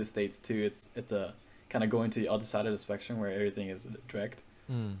coming to the States too, it's a kind of going to the other side of the spectrum where everything is direct,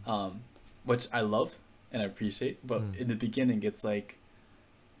 which I love and I appreciate, but in the beginning it's like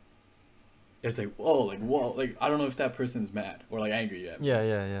whoa, like I don't know if that person's mad or like angry at me.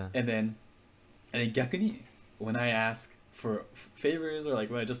 Yeah. And then 逆に when I ask for favors or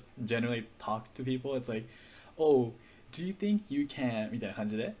like when I just generally talk to people, it's like, oh, do you think you can みたいな感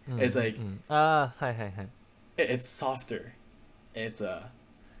じで it's likeはい。it's softer. It's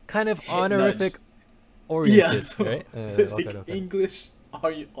kind of Hit nudge. honorific Yeah, oriented, so, right? so it's like わかるわかる。English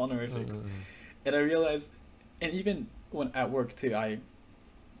are you うんうんう honorifics. ん。And I realized, and even when at work too,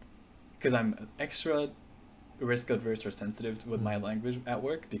 because I'm extra risk adverse or sensitive with my うん。language at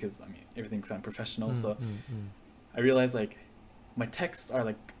work because I mean everything's kind of う professional. ん So うんうん。I realized like my texts are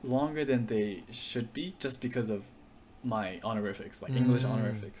like longer than they should be just because of my honorifics, う like ー English ん。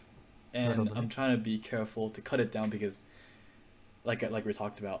 honorifics. なるほ And ど I'm ね。trying to be careful to cut it down because like we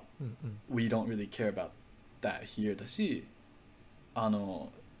talked about, うんうん。we don't really care about that here だし、例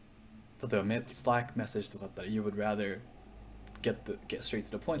えばSlack message とかだったら you would rather get straight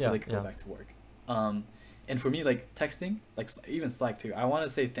to the point so Yeah, they could go yeah. back to work. And for me, like texting, like even Slack too, I want to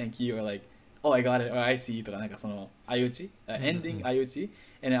say thank you or like, oh I got it or I see とかなんかその相打ち、うんうん。 ending 相打ち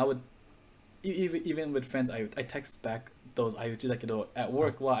and I would even with friends I text back those 相打ちだけど at あ、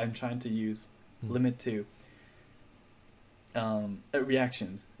work while I'm trying to use うん。 limit to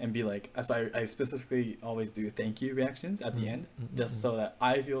reactions and be like as I specifically always do thank you reactions at う the ん end うんうんう just ん。 so that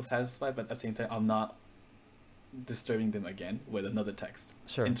I feel satisfied but at the same time I'm not disturbing them again with another text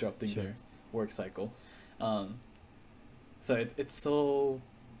Sure, interrupting sure. their work cycle. So it's so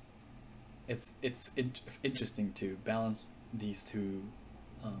it's interesting to balance these two,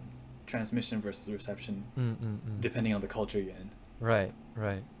 transmission versus reception うんうんうん。 depending on the culture you're in. Right,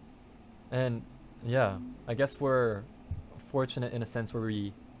 right. And yeah, I guess we're fortunate in a sense where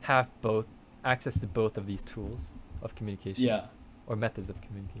we have both access to both of these tools of communication Yeah. or methods of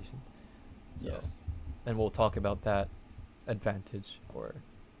communication. So, Yes. and we'll talk about that advantage or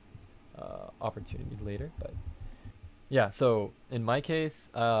opportunity later. But yeah, so in my case,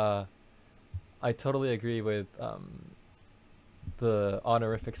 I totally agree with the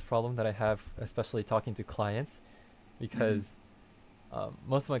honorifics problem that I have, especially talking to clients, because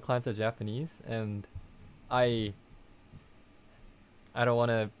most of my clients are Japanese, and I don't want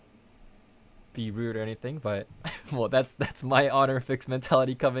to be rude or anything, but well, that's my honorifics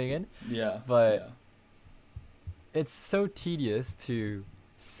mentality coming in. Yeah. But Yeah. it's so tedious to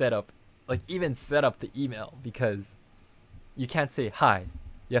set up, like even set up the email because you can't say hi.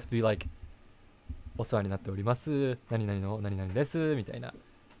 You have to be like, お世話になっております。何々の何々です。みたいな。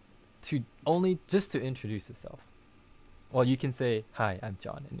To only just to introduce yourself. Well, you can say, hi, I'm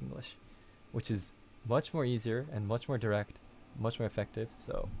John in English, which is much more easier and much more direct, much more effective.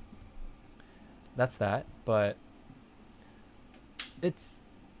 So that's that. But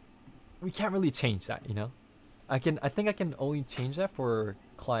we can't really change that, you know? I think I can only change that for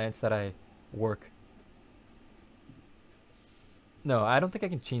clients that I work. No, I don't think I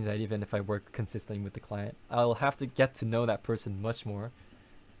can change that even if I work consistently with the client. I'll have to get to know that person much more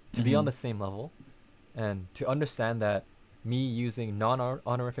to be on the same level and to understand that me using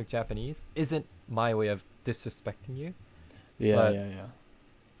non-honorific Japanese isn't my way of disrespecting you. Yeah, But yeah.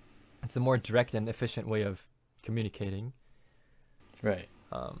 it's a more direct and efficient way of communicating. Right.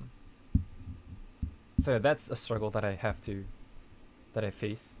 So that's a struggle that I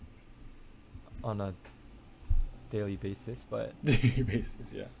face on a daily basis, but Daily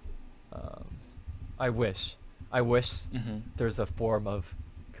basis, yeah. I wish Mm-hmm. there's a form of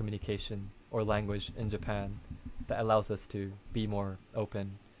communication or language in Japan that allows us to be more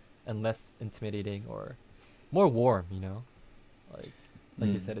open and less intimidating or more warm, you know? Like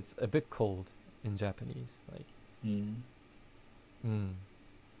you said, it's a bit cold in Japanese. Like,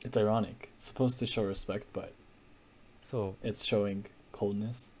 It's ironic. It's supposed to show respect, but so it's showing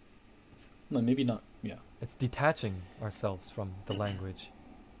coldness. It's- No, maybe not. Yeah. it's detaching ourselves from the language,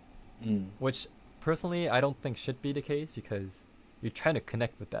 Mm. which personally I don't think should be the case because you're trying to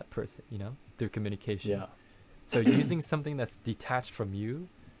connect with that person, you know, through communication. Yeah. So using something that's detached from you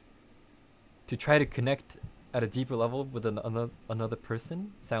to try to connect at a deeper level with another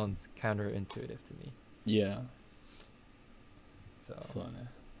person sounds counterintuitive to me. Yeah. So そうだね。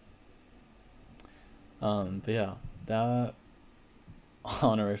But yeah, that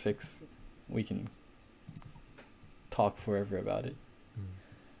honorifics, we can talk forever about it.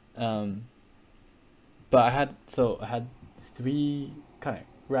 mm. But I had 3 kind of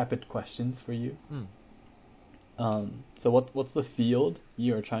rapid questions for you. So what's the field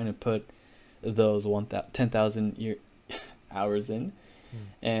you are trying to put those 10,000 hours in,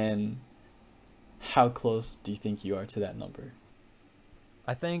 and how close do you think you are to that number?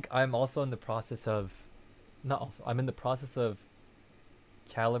 I think I'm also in the process of I'm in the process of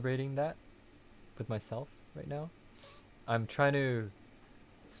calibrating that with myself right now. I'm trying to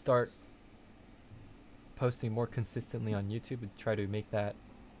start posting more consistently on YouTube and try to make that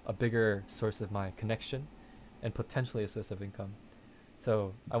a bigger source of my connection and potentially a source of income.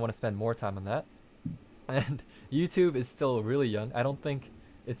 So I want to spend more time on that. And YouTube is still really young. I don't think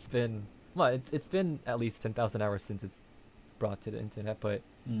it's been well, it's been at least 10,000 hours since it's brought to the internet, but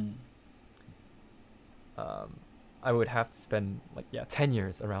Mm. um, I would have to spend like 10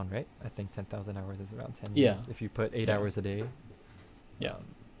 years around, right? I think 10,000 hours is around 10 Yeah. years if you put 8 Yeah. hours a day, Yeah. um,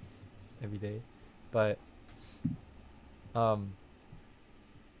 every day. But um,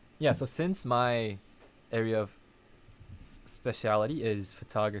 yeah, so since my area of speciality is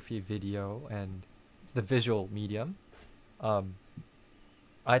photography, video, and the visual medium, um,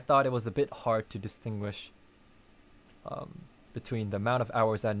 I thought it was a bit hard to distinguish um, between the amount of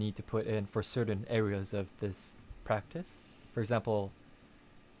hours I need to put in for certain areas of this practice. For example,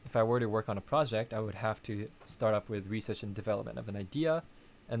 if I were to work on a project, I would have to start up with research and development of an idea,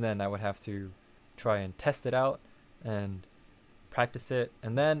 and then I would have to try and test it out and practice it,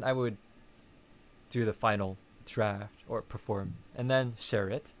 and then I would do the final draft or perform, and then share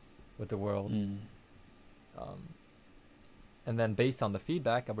it with the world. Mm. Um, and then based on the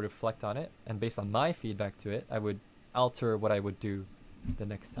feedback, I would reflect on it, and based on my feedback to it, I would alter what I would do the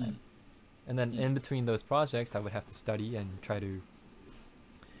next time. And then in between those projects, I would have to study and try to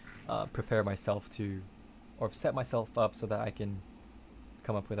prepare myself to, or set myself up so that I can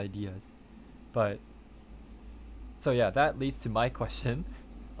come up with ideas. But so yeah, that leads to my question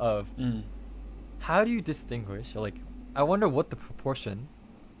of Mm. how do you distinguish, or like, I wonder what the proportion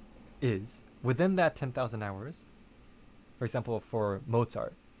is within that 10,000 hours. For example, for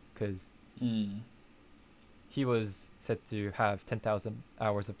Mozart, because Mm. he was said to have 10,000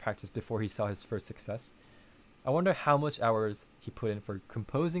 hours of practice before he saw his first success. I wonder how much hours he put in for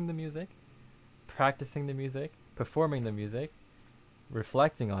composing the music, practicing the music, performing the music,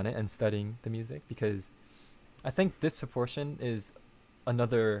 reflecting on it, and studying the music, because I think this proportion is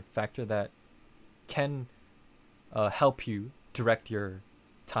another factor that can help you direct your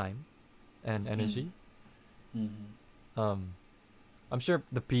time and energy. Mm. I'm sure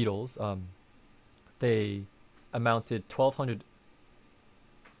the Beatles, they amounted 1,200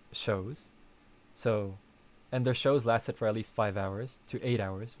 shows, so, and their shows lasted for at least 5 hours to 8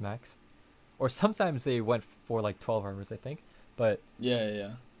 hours max, or sometimes they went for like 12 hours, I think, but Yeah, yeah,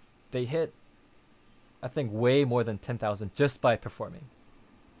 yeah. they hit, I think, way more than 10,000 just by performing.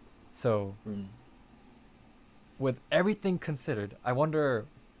 So Mm. with everything considered, I wonder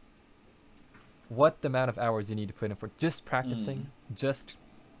what the amount of hours you need to put in for just practicing, just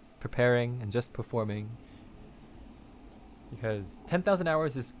preparing, and just performing. Because 10,000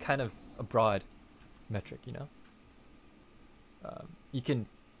 hours is kind of a broad metric, you know? You can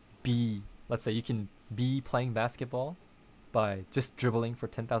be, let's say, you can be playing basketball by just dribbling for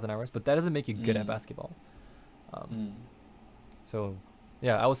 10,000 hours, but that doesn't make you good at Mm. basketball. Mm. So,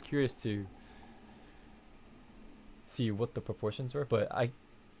 yeah, I was curious to see what the proportions were, but I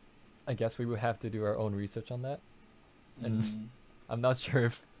guess we would have to do our own research on that. And Mm. I'm not sure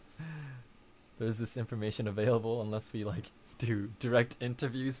if there's this information available unless we like do direct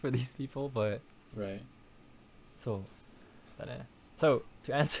interviews for these people, but Right. so so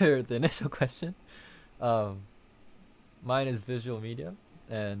to answer the initial question, mine is visual media,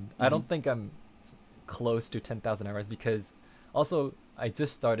 and I don't Mhm. think I'm close to 10,000 hours because also I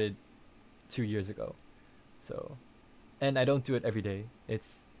just started 2 years ago. So, and I don't do it every day.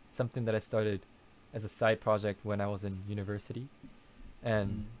 It's something that I started as a side project when I was in university. And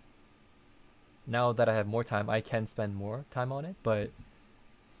Mm. now that I have more time, I can spend more time on it, but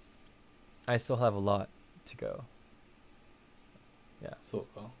I still have a lot to go. Yeah. So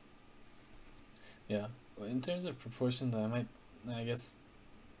cool. Yeah. Well, in terms of proportions, I guess,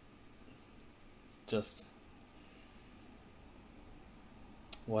 just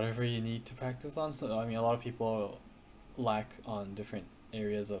whatever you need to practice on. So, I mean, a lot of people lack on different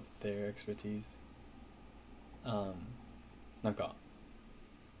areas of their expertise. なんか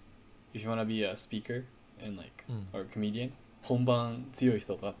if you want to be a speaker and like or comedian 本番強い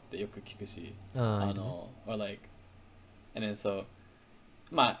人とかってよく聞くし or like and then so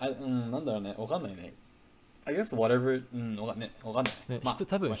まあ、なんだろうね、わかんないね。I guess whatever わかんないね、まあ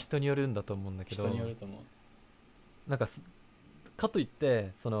多分人によるんだと思うんだけど、人によると思う。なんかかといっ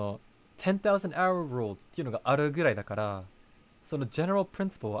てその 10,000 hour rule っていうのがあるぐらいだから、その general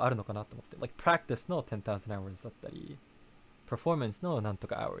principle はあるのかなと思って、like practice の 10,000 hours だったり、performance のなんと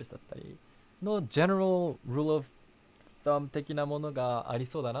か hours だったりの general rule of thumb 的なものがあり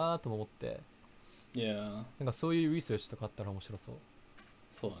そうだなとも思って、Yeah. なんかそういうリサーチとかあったら面白そう。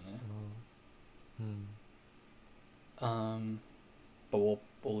そうだね。But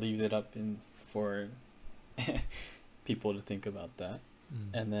we'll leave it up for people to think about that.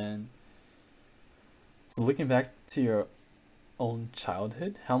 And then, so looking back to your own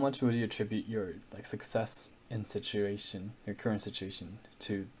childhood, how much would you attribute your like success in situation, your current situation,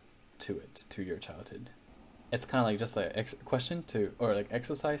 to your childhood. It's kind of like just a question to, or like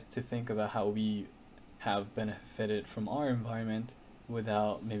exercise to think about how we have benefited from our environment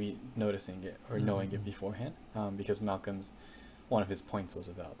without maybe noticing it or knowing it beforehand. Because Malcolm's, one of his points was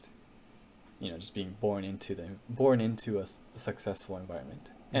about, just being born into a successful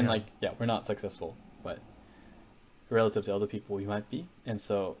environment. And Yeah. like, yeah, we're not successful, but relative to other people, we might be. And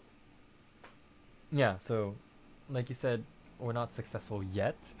so, Yeah, so like you said, we're not successful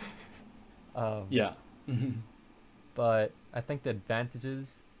yet. yeah. But I think the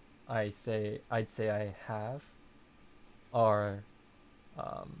advantages I'd say I have are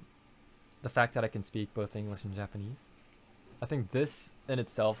the fact that I can speak both English and Japanese. I think this in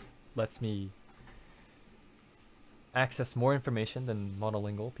itself lets me access more information than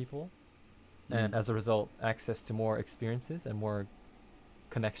monolingual people, and as a result, access to more experiences and more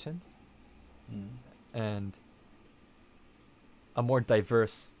connections and a more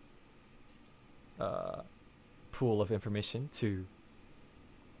diverse pool of information to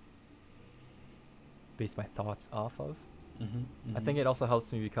base my thoughts off of. I think it also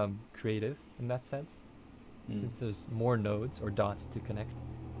helps me become creative in that sense, since there's more nodes or dots to connect.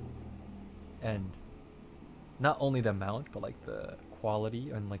 And not only the amount, but like the quality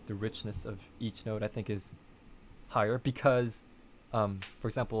and like the richness of each node, I think is higher because, for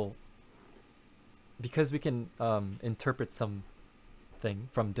example, because we can interpret something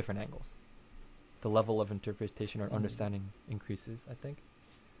from different angles. The level of interpretation or understanding increases, I think.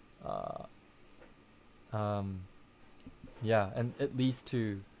 Yeah, and it leads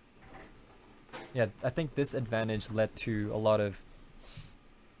to, yeah, I think this advantage led to a lot of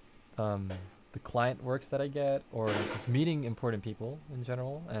the client works that I get, or just meeting important people in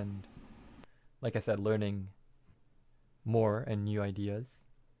general, and like I said, learning more and new ideas,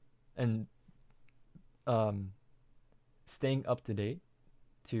 and staying up to date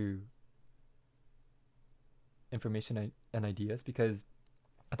to information and ideas, because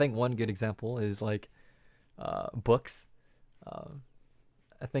I think one good example is like books.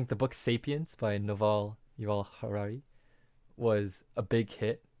 I think the book *Sapiens* by Yuval Harari was a big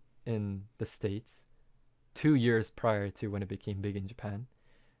hit in the States 2 years prior to when it became big in Japan.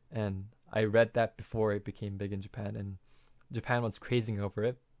 And I read that before it became big in Japan, and Japan was crazing over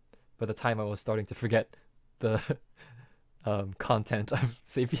it. By the time I was starting to forget the content of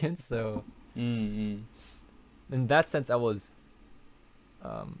 *Sapiens*, so in that sense, I was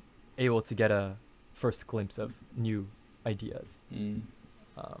able to get a first glimpse of new ideas. And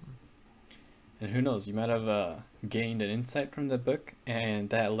who knows, you might have gained an insight from the book, and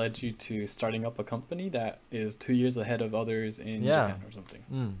that led you to starting up a company that is 2 years ahead of others in Japan or something.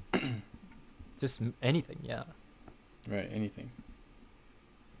 Just anything, yeah. Right, anything.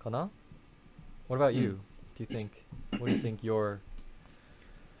 Kana? What about you? What do you think your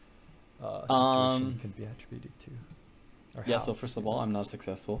situation can be attributed to? Or Yeah, how? so first of all, I'm not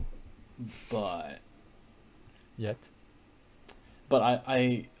successful, but Yet?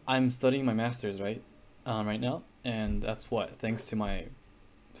 I'm studying my master's right now, and that's thanks to my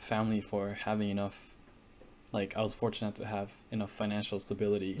family for having enough, like I was fortunate to have enough financial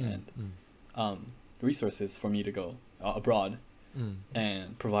stability and resources for me to go abroad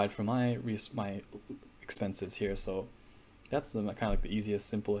and provide for my expenses here. So that's kind of like the easiest,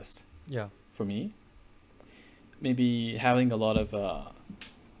 simplest for me. Maybe having a lot of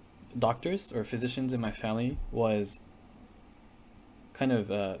doctors or physicians in my family was kind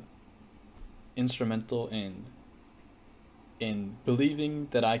of instrumental in believing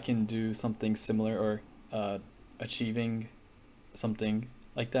that I can do something similar or achieving something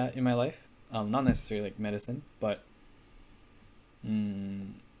like that in my life. Not necessarily like medicine, but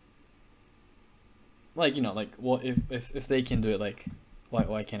like well, if they can do it, like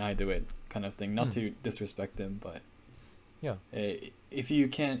why can't I do it, kind of thing. Not to disrespect them, but Yeah.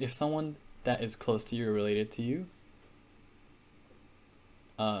 if someone that is close to you or related to you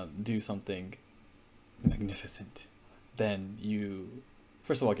do something magnificent, then you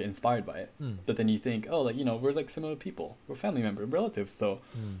first of all get inspired by it, but then you think, oh, like we're like similar people, we're family members, relatives, so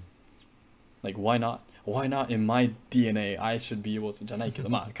like why not in my DNA I should be able to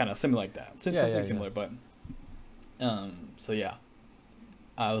kind of similar like that, something similar. But so yeah,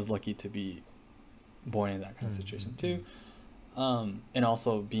 I was lucky to be born in that kind of situation too. And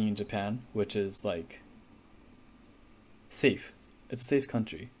also being in Japan, which is like safe. It's a safe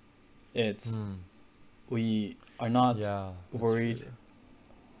country. It's we are not worried. True.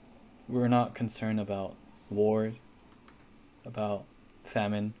 We're not concerned about war, about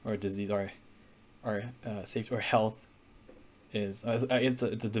famine or disease. Our safety or health is it's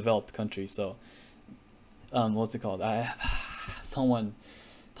a developed country. So what's it called? I someone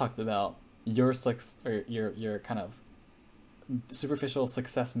talked about your success or your kind of superficial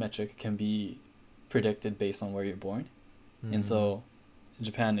success metric can be predicted based on where you're born, and so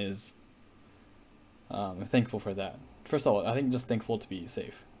Japan is thankful for that. First of all, I think just thankful to be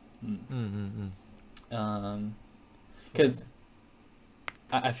safe. Because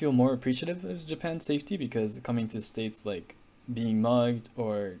I feel more appreciative of Japan's safety because coming to states like being mugged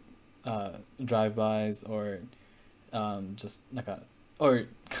or drive-bys or just like a or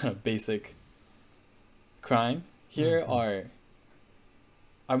kind of basic crime here are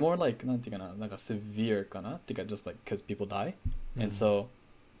more like なんていうかな、なんか severe かなっていうか just like because people die, and so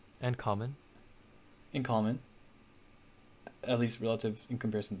and common in common, at least relative in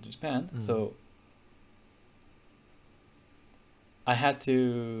comparison to Japan. So I had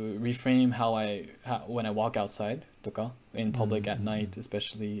to reframe how when I walk outside とか in public at night,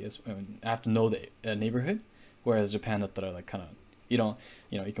 especially as I have to know the neighborhood, whereas Japan だったら like kind of you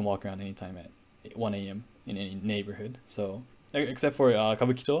you can walk around anytime at 1 a.m. in any neighborhood, so except for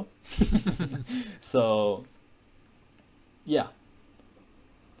Kabukicho. So yeah,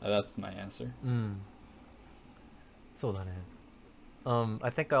 that's my answer. そうだね。I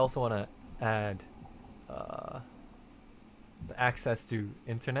think I also want to add the access to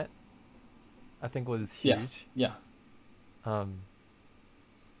internet. I think was huge. Yeah.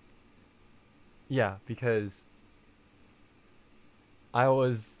 Yeah, because I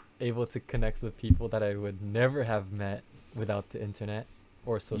was able to connect with people that I would never have met without the internet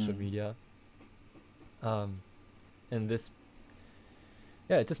or social media. And this,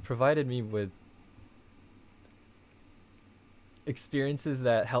 yeah, it just provided me with experiences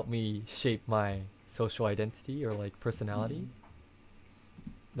that helped me shape my social identity or like personality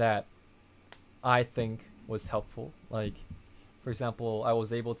that I think was helpful. Like, for example, I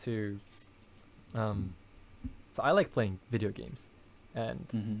was able to, so I like playing video games,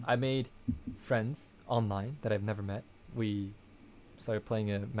 and I made friends online that I've never met. We started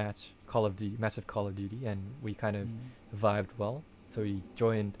playing a match of Call of Duty, and we kind of vibed well. So we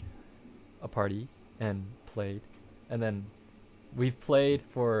joined a party and played, and then we've played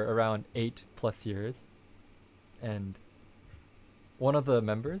for around 8+ years, and one of the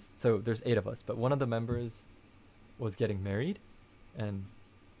members, so there's 8 of us, but one of the members was getting married, and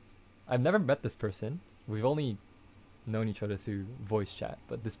I've never met this person. We've only known each other through voice chat,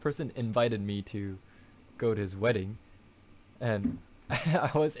 but this person invited me to go to his wedding, and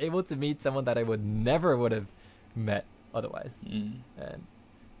I was able to meet someone that I would have met otherwise. And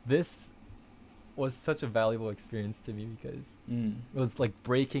this was such a valuable experience to me because it was like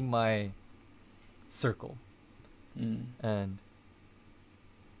breaking my circle. And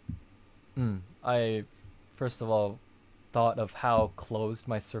I first of all thought of how closed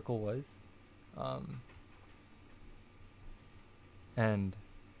my circle was, and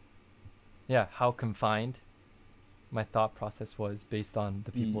yeah, how confined my thought process was based on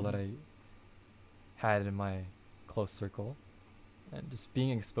the people that I had in my close circle, and just being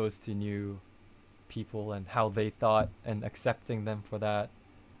exposed to new people and how they thought and accepting them for that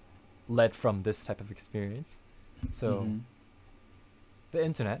led from this type of experience. So the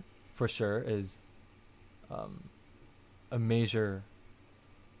internet for sure is a major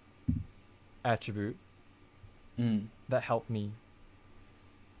attribute that helped me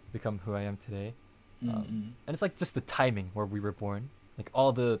become who I am today. And it's like just the timing where we were born, like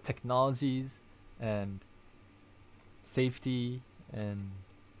all the technologies and safety and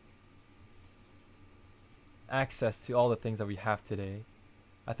access to all the things that we have today.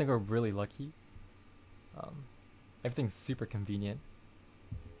 I think we're really lucky. Everything's super convenient,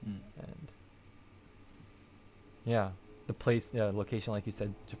 and yeah, the place, location, like you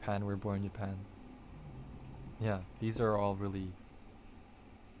said, Japan. We're born in Japan. Yeah, these are all really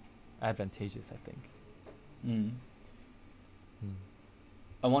advantageous, I think.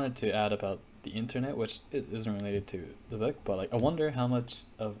 I wanted to add about the internet, which isn't related to the book, but like I wonder how much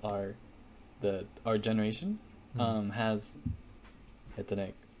of our generation has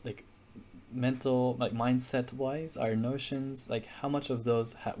like mental, like mindset wise, our notions, like how much of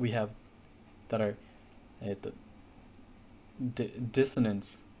those we have that are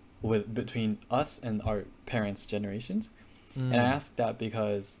dissonance with between us and our parents' generations. And I ask that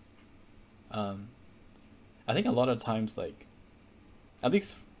because I think a lot of times, like at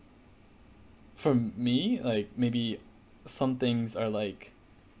least for me, like maybe some things are like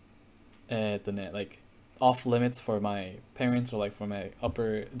like off limits for my parents or like for my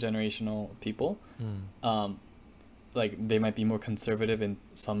upper generational people. Like they might be more conservative in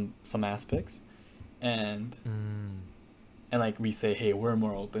some aspects, and and like we say, hey, we're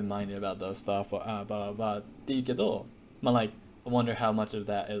more open-minded about those stuff, blah blah blah って言うけど, but like I wonder how much of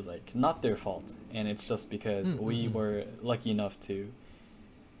that is like not their fault, and it's just because we were lucky enough to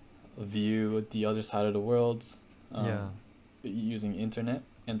view the other side of the world, Yeah. using internet,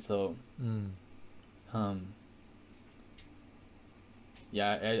 and so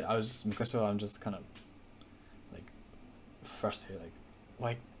yeah, I was just, I'm just kind of like frustrated,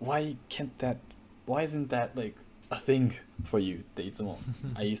 like why isn't that like a thing for you っていつも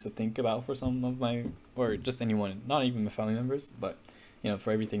I used to think about for some of my, or just anyone, not even my family members, but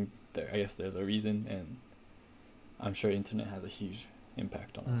for everything there, I guess there's a reason, and I'm sure internet has a huge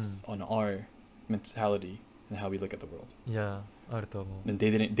impact on us, on our mentality and how we look at the world. Yeah, あると思う。 And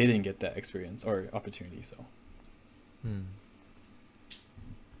they didn't get that experience or opportunity, so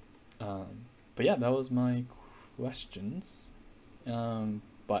but yeah, that was my questions,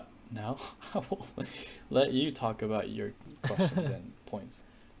 but now I will let you talk about your questions and points.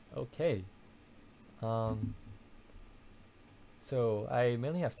 Okay. So I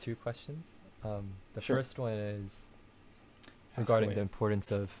mainly have two questions. The Sure. first one is Ask regarding away. the importance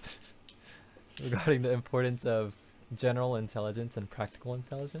of regarding the importance of general intelligence and practical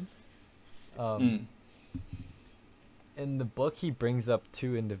intelligence. In the book, he brings up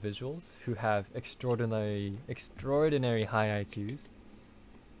two individuals who have extraordinary high IQs,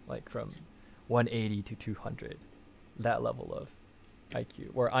 like from 180 to 200, that level of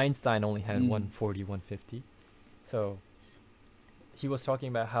IQ, where Einstein only had 140, 150. So he was talking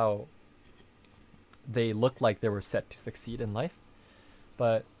about how they looked like they were set to succeed in life.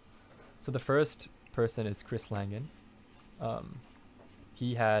 But so the first person is Chris Langan.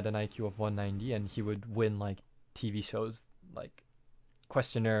 He had an IQ of 190, and he would win like TV shows, like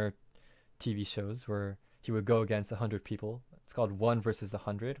questionnaire TV shows, where he would go against 100 people. It's called 1 versus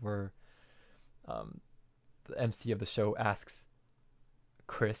 100, where the MC of the show asks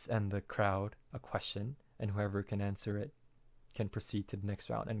Chris and the crowd a question, and whoever can answer it can proceed to the next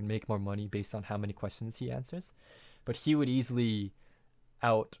round and make more money based on how many questions he answers. But he would easily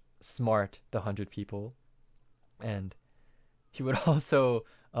outsmart the 100 people, and he would also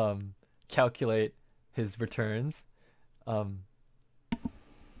calculate his returns, On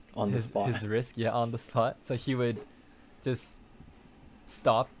the spot. his risk, on the spot. So he would just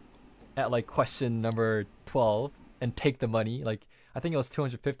stop at like question number 12 and take the money. Like I think it was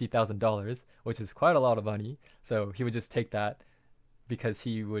 $250,000, which is quite a lot of money. So he would just take that because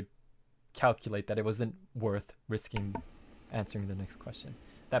he would calculate that it wasn't worth risking answering the next question.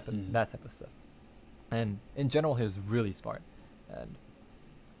 That type of stuff. And in general, he was really smart, and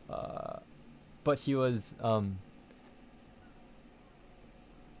but he was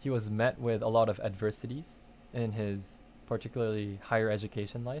met with a lot of adversities in his particularly higher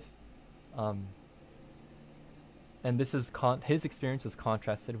education life, and this is his experience is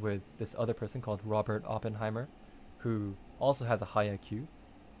contrasted with this other person called Robert Oppenheimer, who also has a high IQ,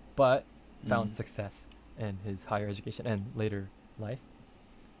 but found success in his higher education and later life.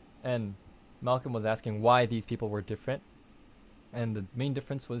 And Malcolm was asking why these people were different, and the main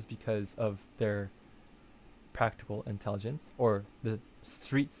difference was because of their practical intelligence, or the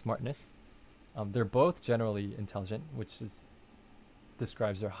street smartness. They're both generally intelligent, which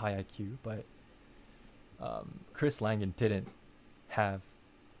describes their high IQ, but Chris Langan didn't have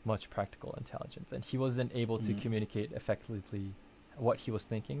much practical intelligence, and he wasn't able to communicate effectively what he was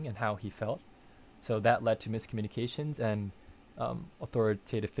thinking and how he felt. So that led to miscommunications and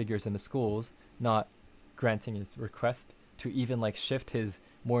authoritative figures in the schools not granting his request to even like shift his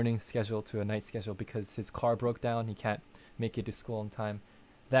morning schedule to a night schedule because his car broke down. He can't make it to school on time.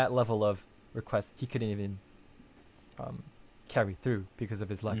 That level of request he couldn't even carry through because of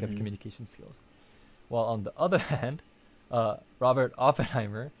his lack of communication skills. While on the other hand, Robert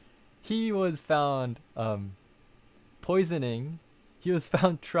Oppenheimer, he was found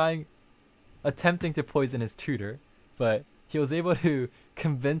attempting to poison his tutor, but he was able to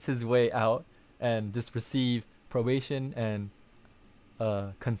convince his way out and just receive probation and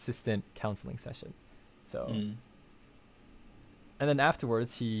a consistent counseling session. So, and then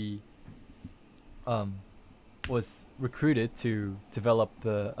afterwards he was recruited to develop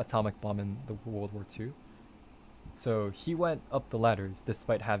the atomic bomb in the World War II. So he went up the ladders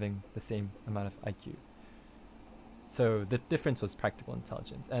despite having the same amount of IQ. So the difference was practical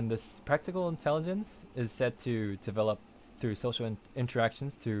intelligence, and this practical intelligence is said to develop through social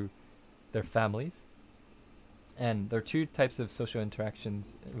interactions through their families. And there are two types of social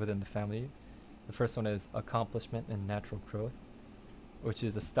interactions within the family. The first one is accomplishment and natural growth, which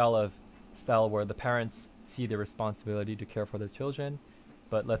is a style where the parents see their responsibility to care for their children,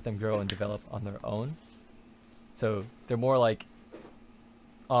 but let them grow and develop on their own. So they're more like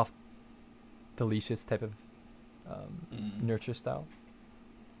off the leashes type of nurture style.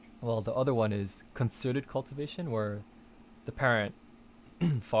 Well, the other one is concerted cultivation, where the parent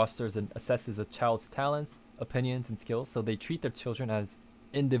fosters and assesses a child's talents, opinions, and skills. So they treat their children as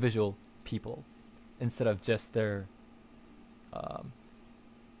individual people instead of just their um,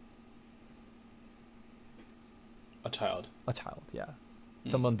 A child. a child. Yeah, Mm.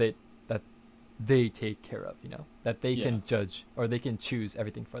 someone that they take care of. That they Yeah. can judge or they can choose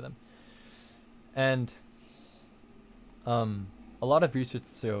everything for them. And a lot of research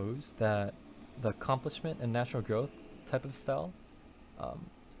shows that the accomplishment and natural growth type of style um,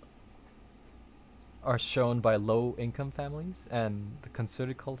 are shown by low income families, and the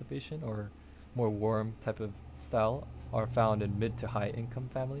concerted cultivation or more warm type of style are found in mid to high income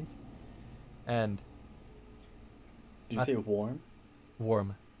families. And Did you I- say warm?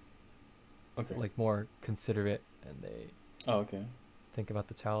 warm, Okay. like more considerate, and they Oh, okay. think about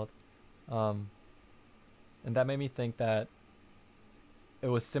the child. Um, and that made me think that it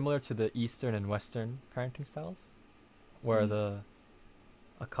was similar to the Eastern and Western parenting styles, where Mm. the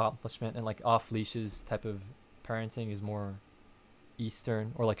accomplishment and like off leashes type of parenting is more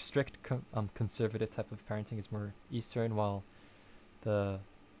Eastern, or like strict conservative type of parenting is more Eastern, while the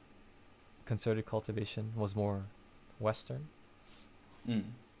concerted cultivation was more Western.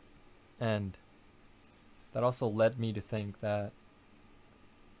 Mm. And that also led me to think that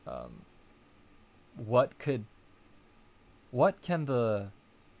um, what can the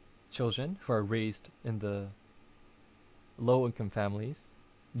children who are raised in the low income families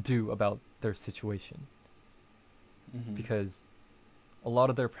do about their situation? Mhm. Because a lot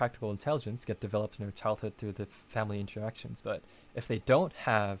of their practical intelligence get developed in their childhood through the family interactions, but if they don't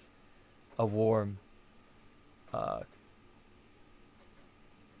have a warm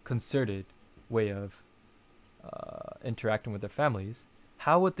concerted way of interacting with their families,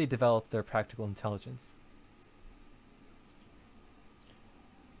 how would they develop their practical intelligence?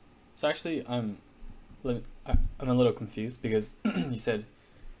 So actually, I'm a little confused because you said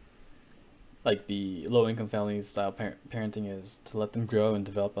like the low income family style parenting is to let them grow and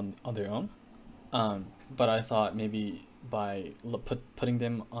develop on their own. But I thought maybe by putting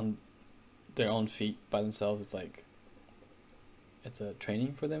them on their own feet by themselves, it's a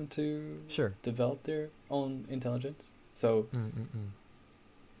training for them to Sure. develop their own intelligence. So Mm-mm-mm.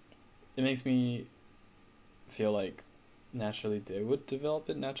 it makes me feel like naturally they would develop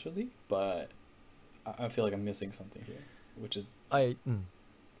it naturally, but I feel like I'm missing something here, which is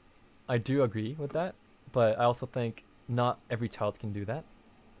I do agree with that, but I also think not every child can do that.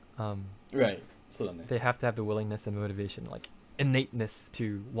 right. So then, They have to have the willingness and motivation, like innateness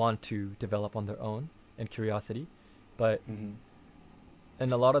to want to develop on their own and curiosity. But mm-hmm.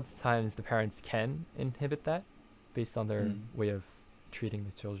 and a lot of the times the parents can inhibit that based on their Mm. way of treating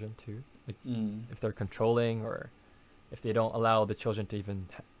the children too. Like Mm. if they're controlling, or if they don't allow the children to even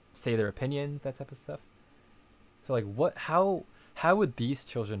say their opinions, that type of stuff. So like how would these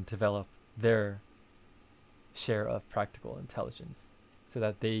children develop their share of practical intelligence so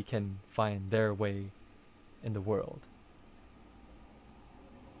that they can find their way in the world?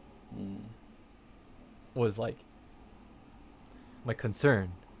 Mm. Was like my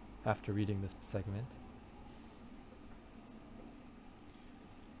concern after reading this segment.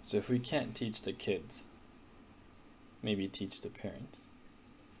 So if we can't teach the kids, maybe teach the parents.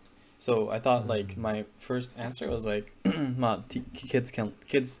 So I thought like my first answer was like,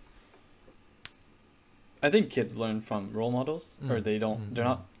 kids. I think kids learn from role models, or Mm, they don't. mm, They're mm.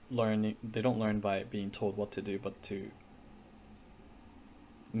 not learning. They don't learn by being told what to do, but to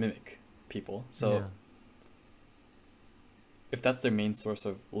mimic people. So Yeah. if that's their main source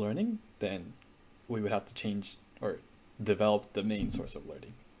of learning, then we would have to change or develop the main source of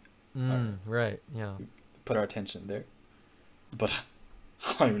learning. Right. Yeah. Put our attention there. But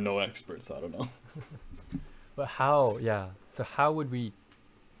I'm no expert, so I don't know. But how? Yeah. So how would we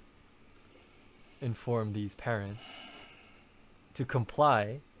inform these parents to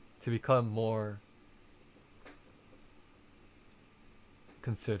comply, to become more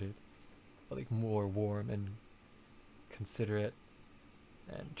considered, like more warm and considerate,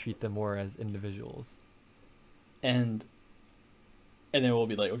 and treat them more as individuals? And then we'll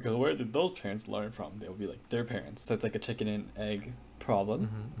be like, okay, where did those parents learn from? They'll be like their parents. So it's like a chicken and egg problem.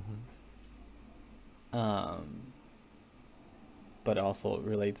 But it also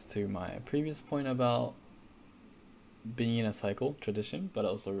relates to my previous point about being in a cycle tradition, but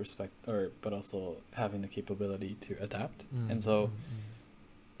also but also having the capability to adapt. And so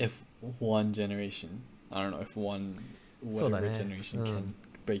if one generation, I don't know, if one whatever そうだね。generation can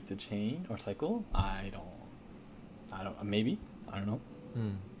break the chain or cycle, I don't I don't, maybe, I don't know. Hmm.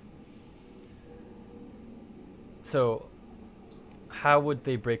 So, how would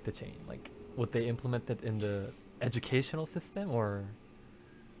they break the chain? Like, would they implement it in the educational system or?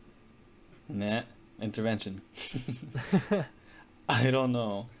 Nah, intervention. I don't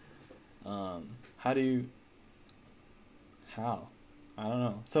know. How do you? How? I don't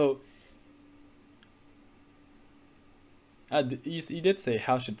know. So, you did say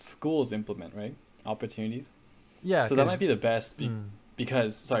how should schools implement, right? Opportunities. Yeah. So that might be the best Mm,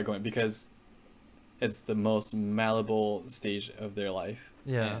 because sorry, going because it's the most malleable stage of their life,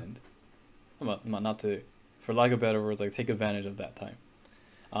 yeah. and not to, for lack of better words, like take advantage of that time.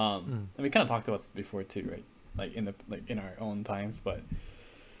 Mm. And we kind of talked about this before too, right? Like in our own times, but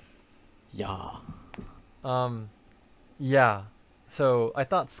yeah. Um, yeah. So I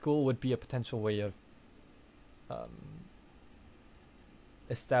thought school would be a potential way of um,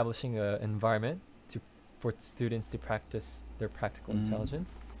 establishing an environment to for students to practice their practical Mm.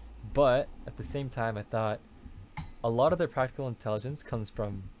 intelligence. But at the same time, I thought a lot of their practical intelligence comes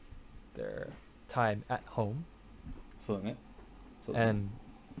from their time at home. So then, so then, And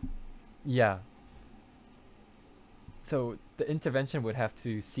yeah, so the intervention would have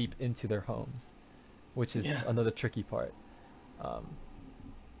to seep into their homes, which is yeah. another tricky part. Um,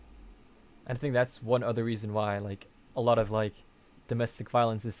 and I think that's one other reason why like a lot of like domestic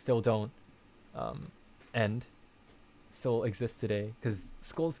violences still don't um, end, still exist today because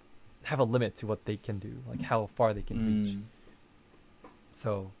schools have a limit to what they can do, like how far they can reach. Mm.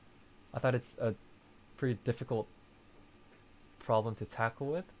 So I thought it's a pretty difficult problem to tackle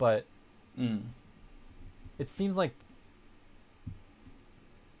with, but Mm. it seems like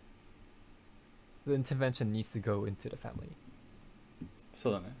the intervention needs to go into the family.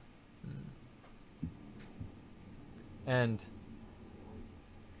 So then, Mm. And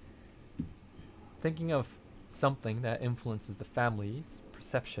thinking of something that influences the family's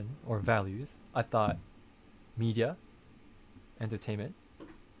perception or values, I thought media, entertainment,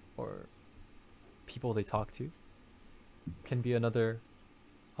 or people they talk to can be another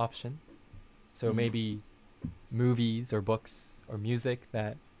option. So Mm. maybe movies or books or music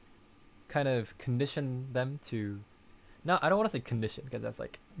that kind of condition them to. No, I don't want to say condition because that's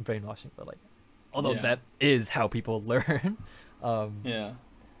like brainwashing, but like, although Yeah. that is how people learn, Yeah.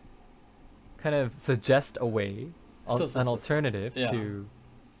 kind of suggest a way, an alternative Yeah. to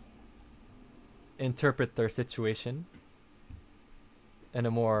interpret their situation in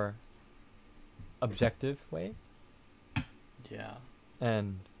a more objective way Yeah.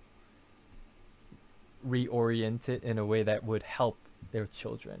 and reorient it in a way that would help their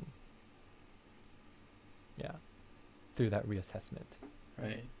children. Yeah, through that reassessment.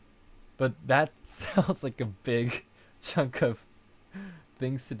 Right. But that sounds like a big chunk of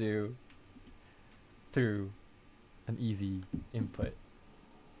things to do through an easy input,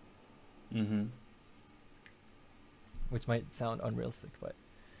 Mm-hmm. which might sound unrealistic, but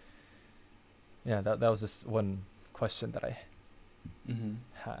yeah, that was just one question that I Mm-hmm.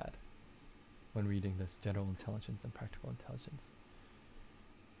 had when reading this general intelligence and practical intelligence.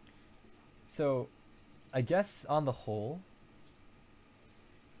 So, I guess on the whole,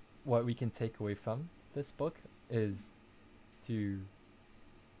 what we can take away from this book is to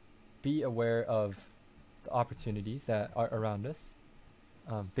be aware of the opportunities that are around us,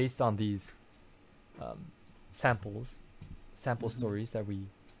 based on these sample Mhm. stories that we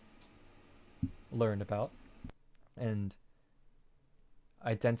learn about, and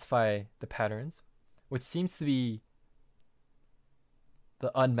identify the patterns, which seems to be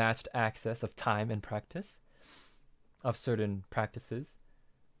the unmatched access of time and practice of certain practices.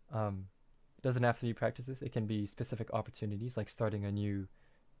 It doesn't have to be practices, it can be specific opportunities like starting a new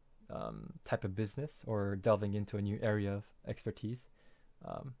type of business or delving into a new area of expertise.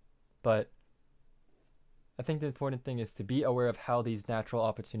 But I think the important thing is to be aware of how these natural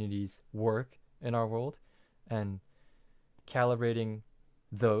opportunities work in our world and calibrating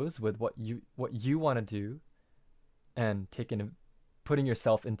those with what you want to do and putting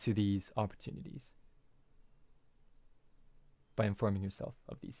yourself into these opportunities by informing yourself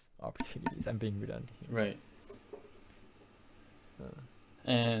of these opportunities. I'm being redundant here. Right. Uh,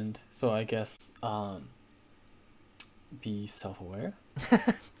 And so I guess be self-aware.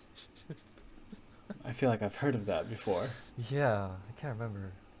 I feel like I've heard of that before. yeah, I can't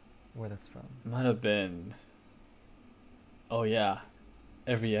remember where that's from. It might have been. Oh yeah,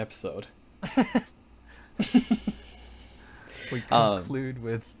 every episode. We Um, conclude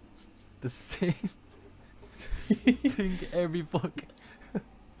with the same thing every book.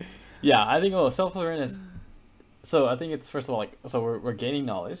 Yeah, I think self-awareness. So I think it's first of all like so we're gaining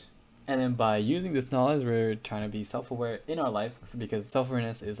knowledge, And then by using this knowledge, we're trying to be self-aware in our lives because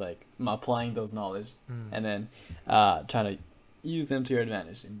self-awareness is like applying those knowledge and then trying to use them to your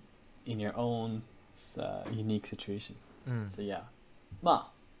advantage in your own unique situation. うん So yeah.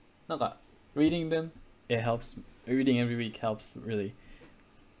 まあ、なんか reading them, it helps. Reading every week helps really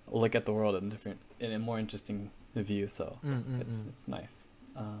look at the world in a more interesting view. So うんうんうん it's nice.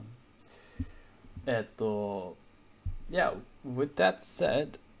 Yeah, with that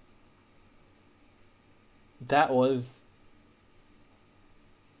said, that was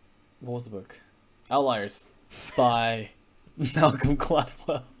what was the book? Outliers by Malcolm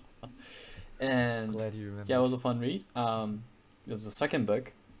Gladwell. And Glad you remember. yeah, it was a fun read. It was the second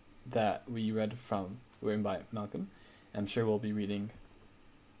book that we read from written by Malcolm. I'm sure we'll be reading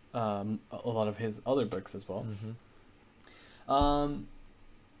a lot of his other books as well.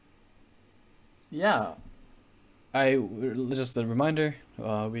 Yeah, just a reminder,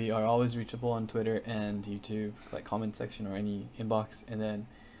 we are always reachable on Twitter and YouTube, like comment section or any inbox, and then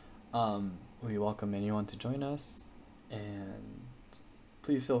we welcome anyone to join us, and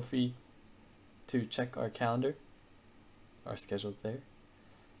please feel free to check our calendar, our schedule's there.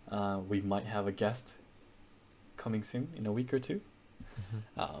 We might have a guest coming soon in a week or two,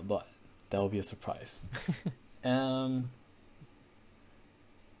 but that will be a surprise.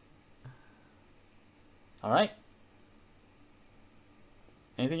 All right.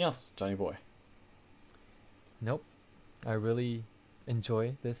 Anything else, Johnny boy? Nope. I really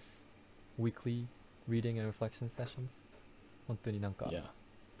enjoy this weekly reading and reflection sessions. 本当になんか、 Yeah.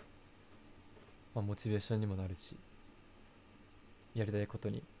 まあ、モチベーションにもなるし、やりたいこと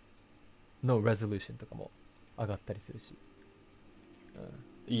にの resolution とかも上がったりするし、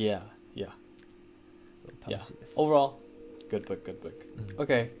Yeah. Yeah. そう楽しいです。 Overall, good book, good book. うん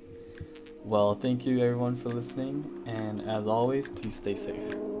Okay. Well, thank you everyone for listening, and as always, please stay safe.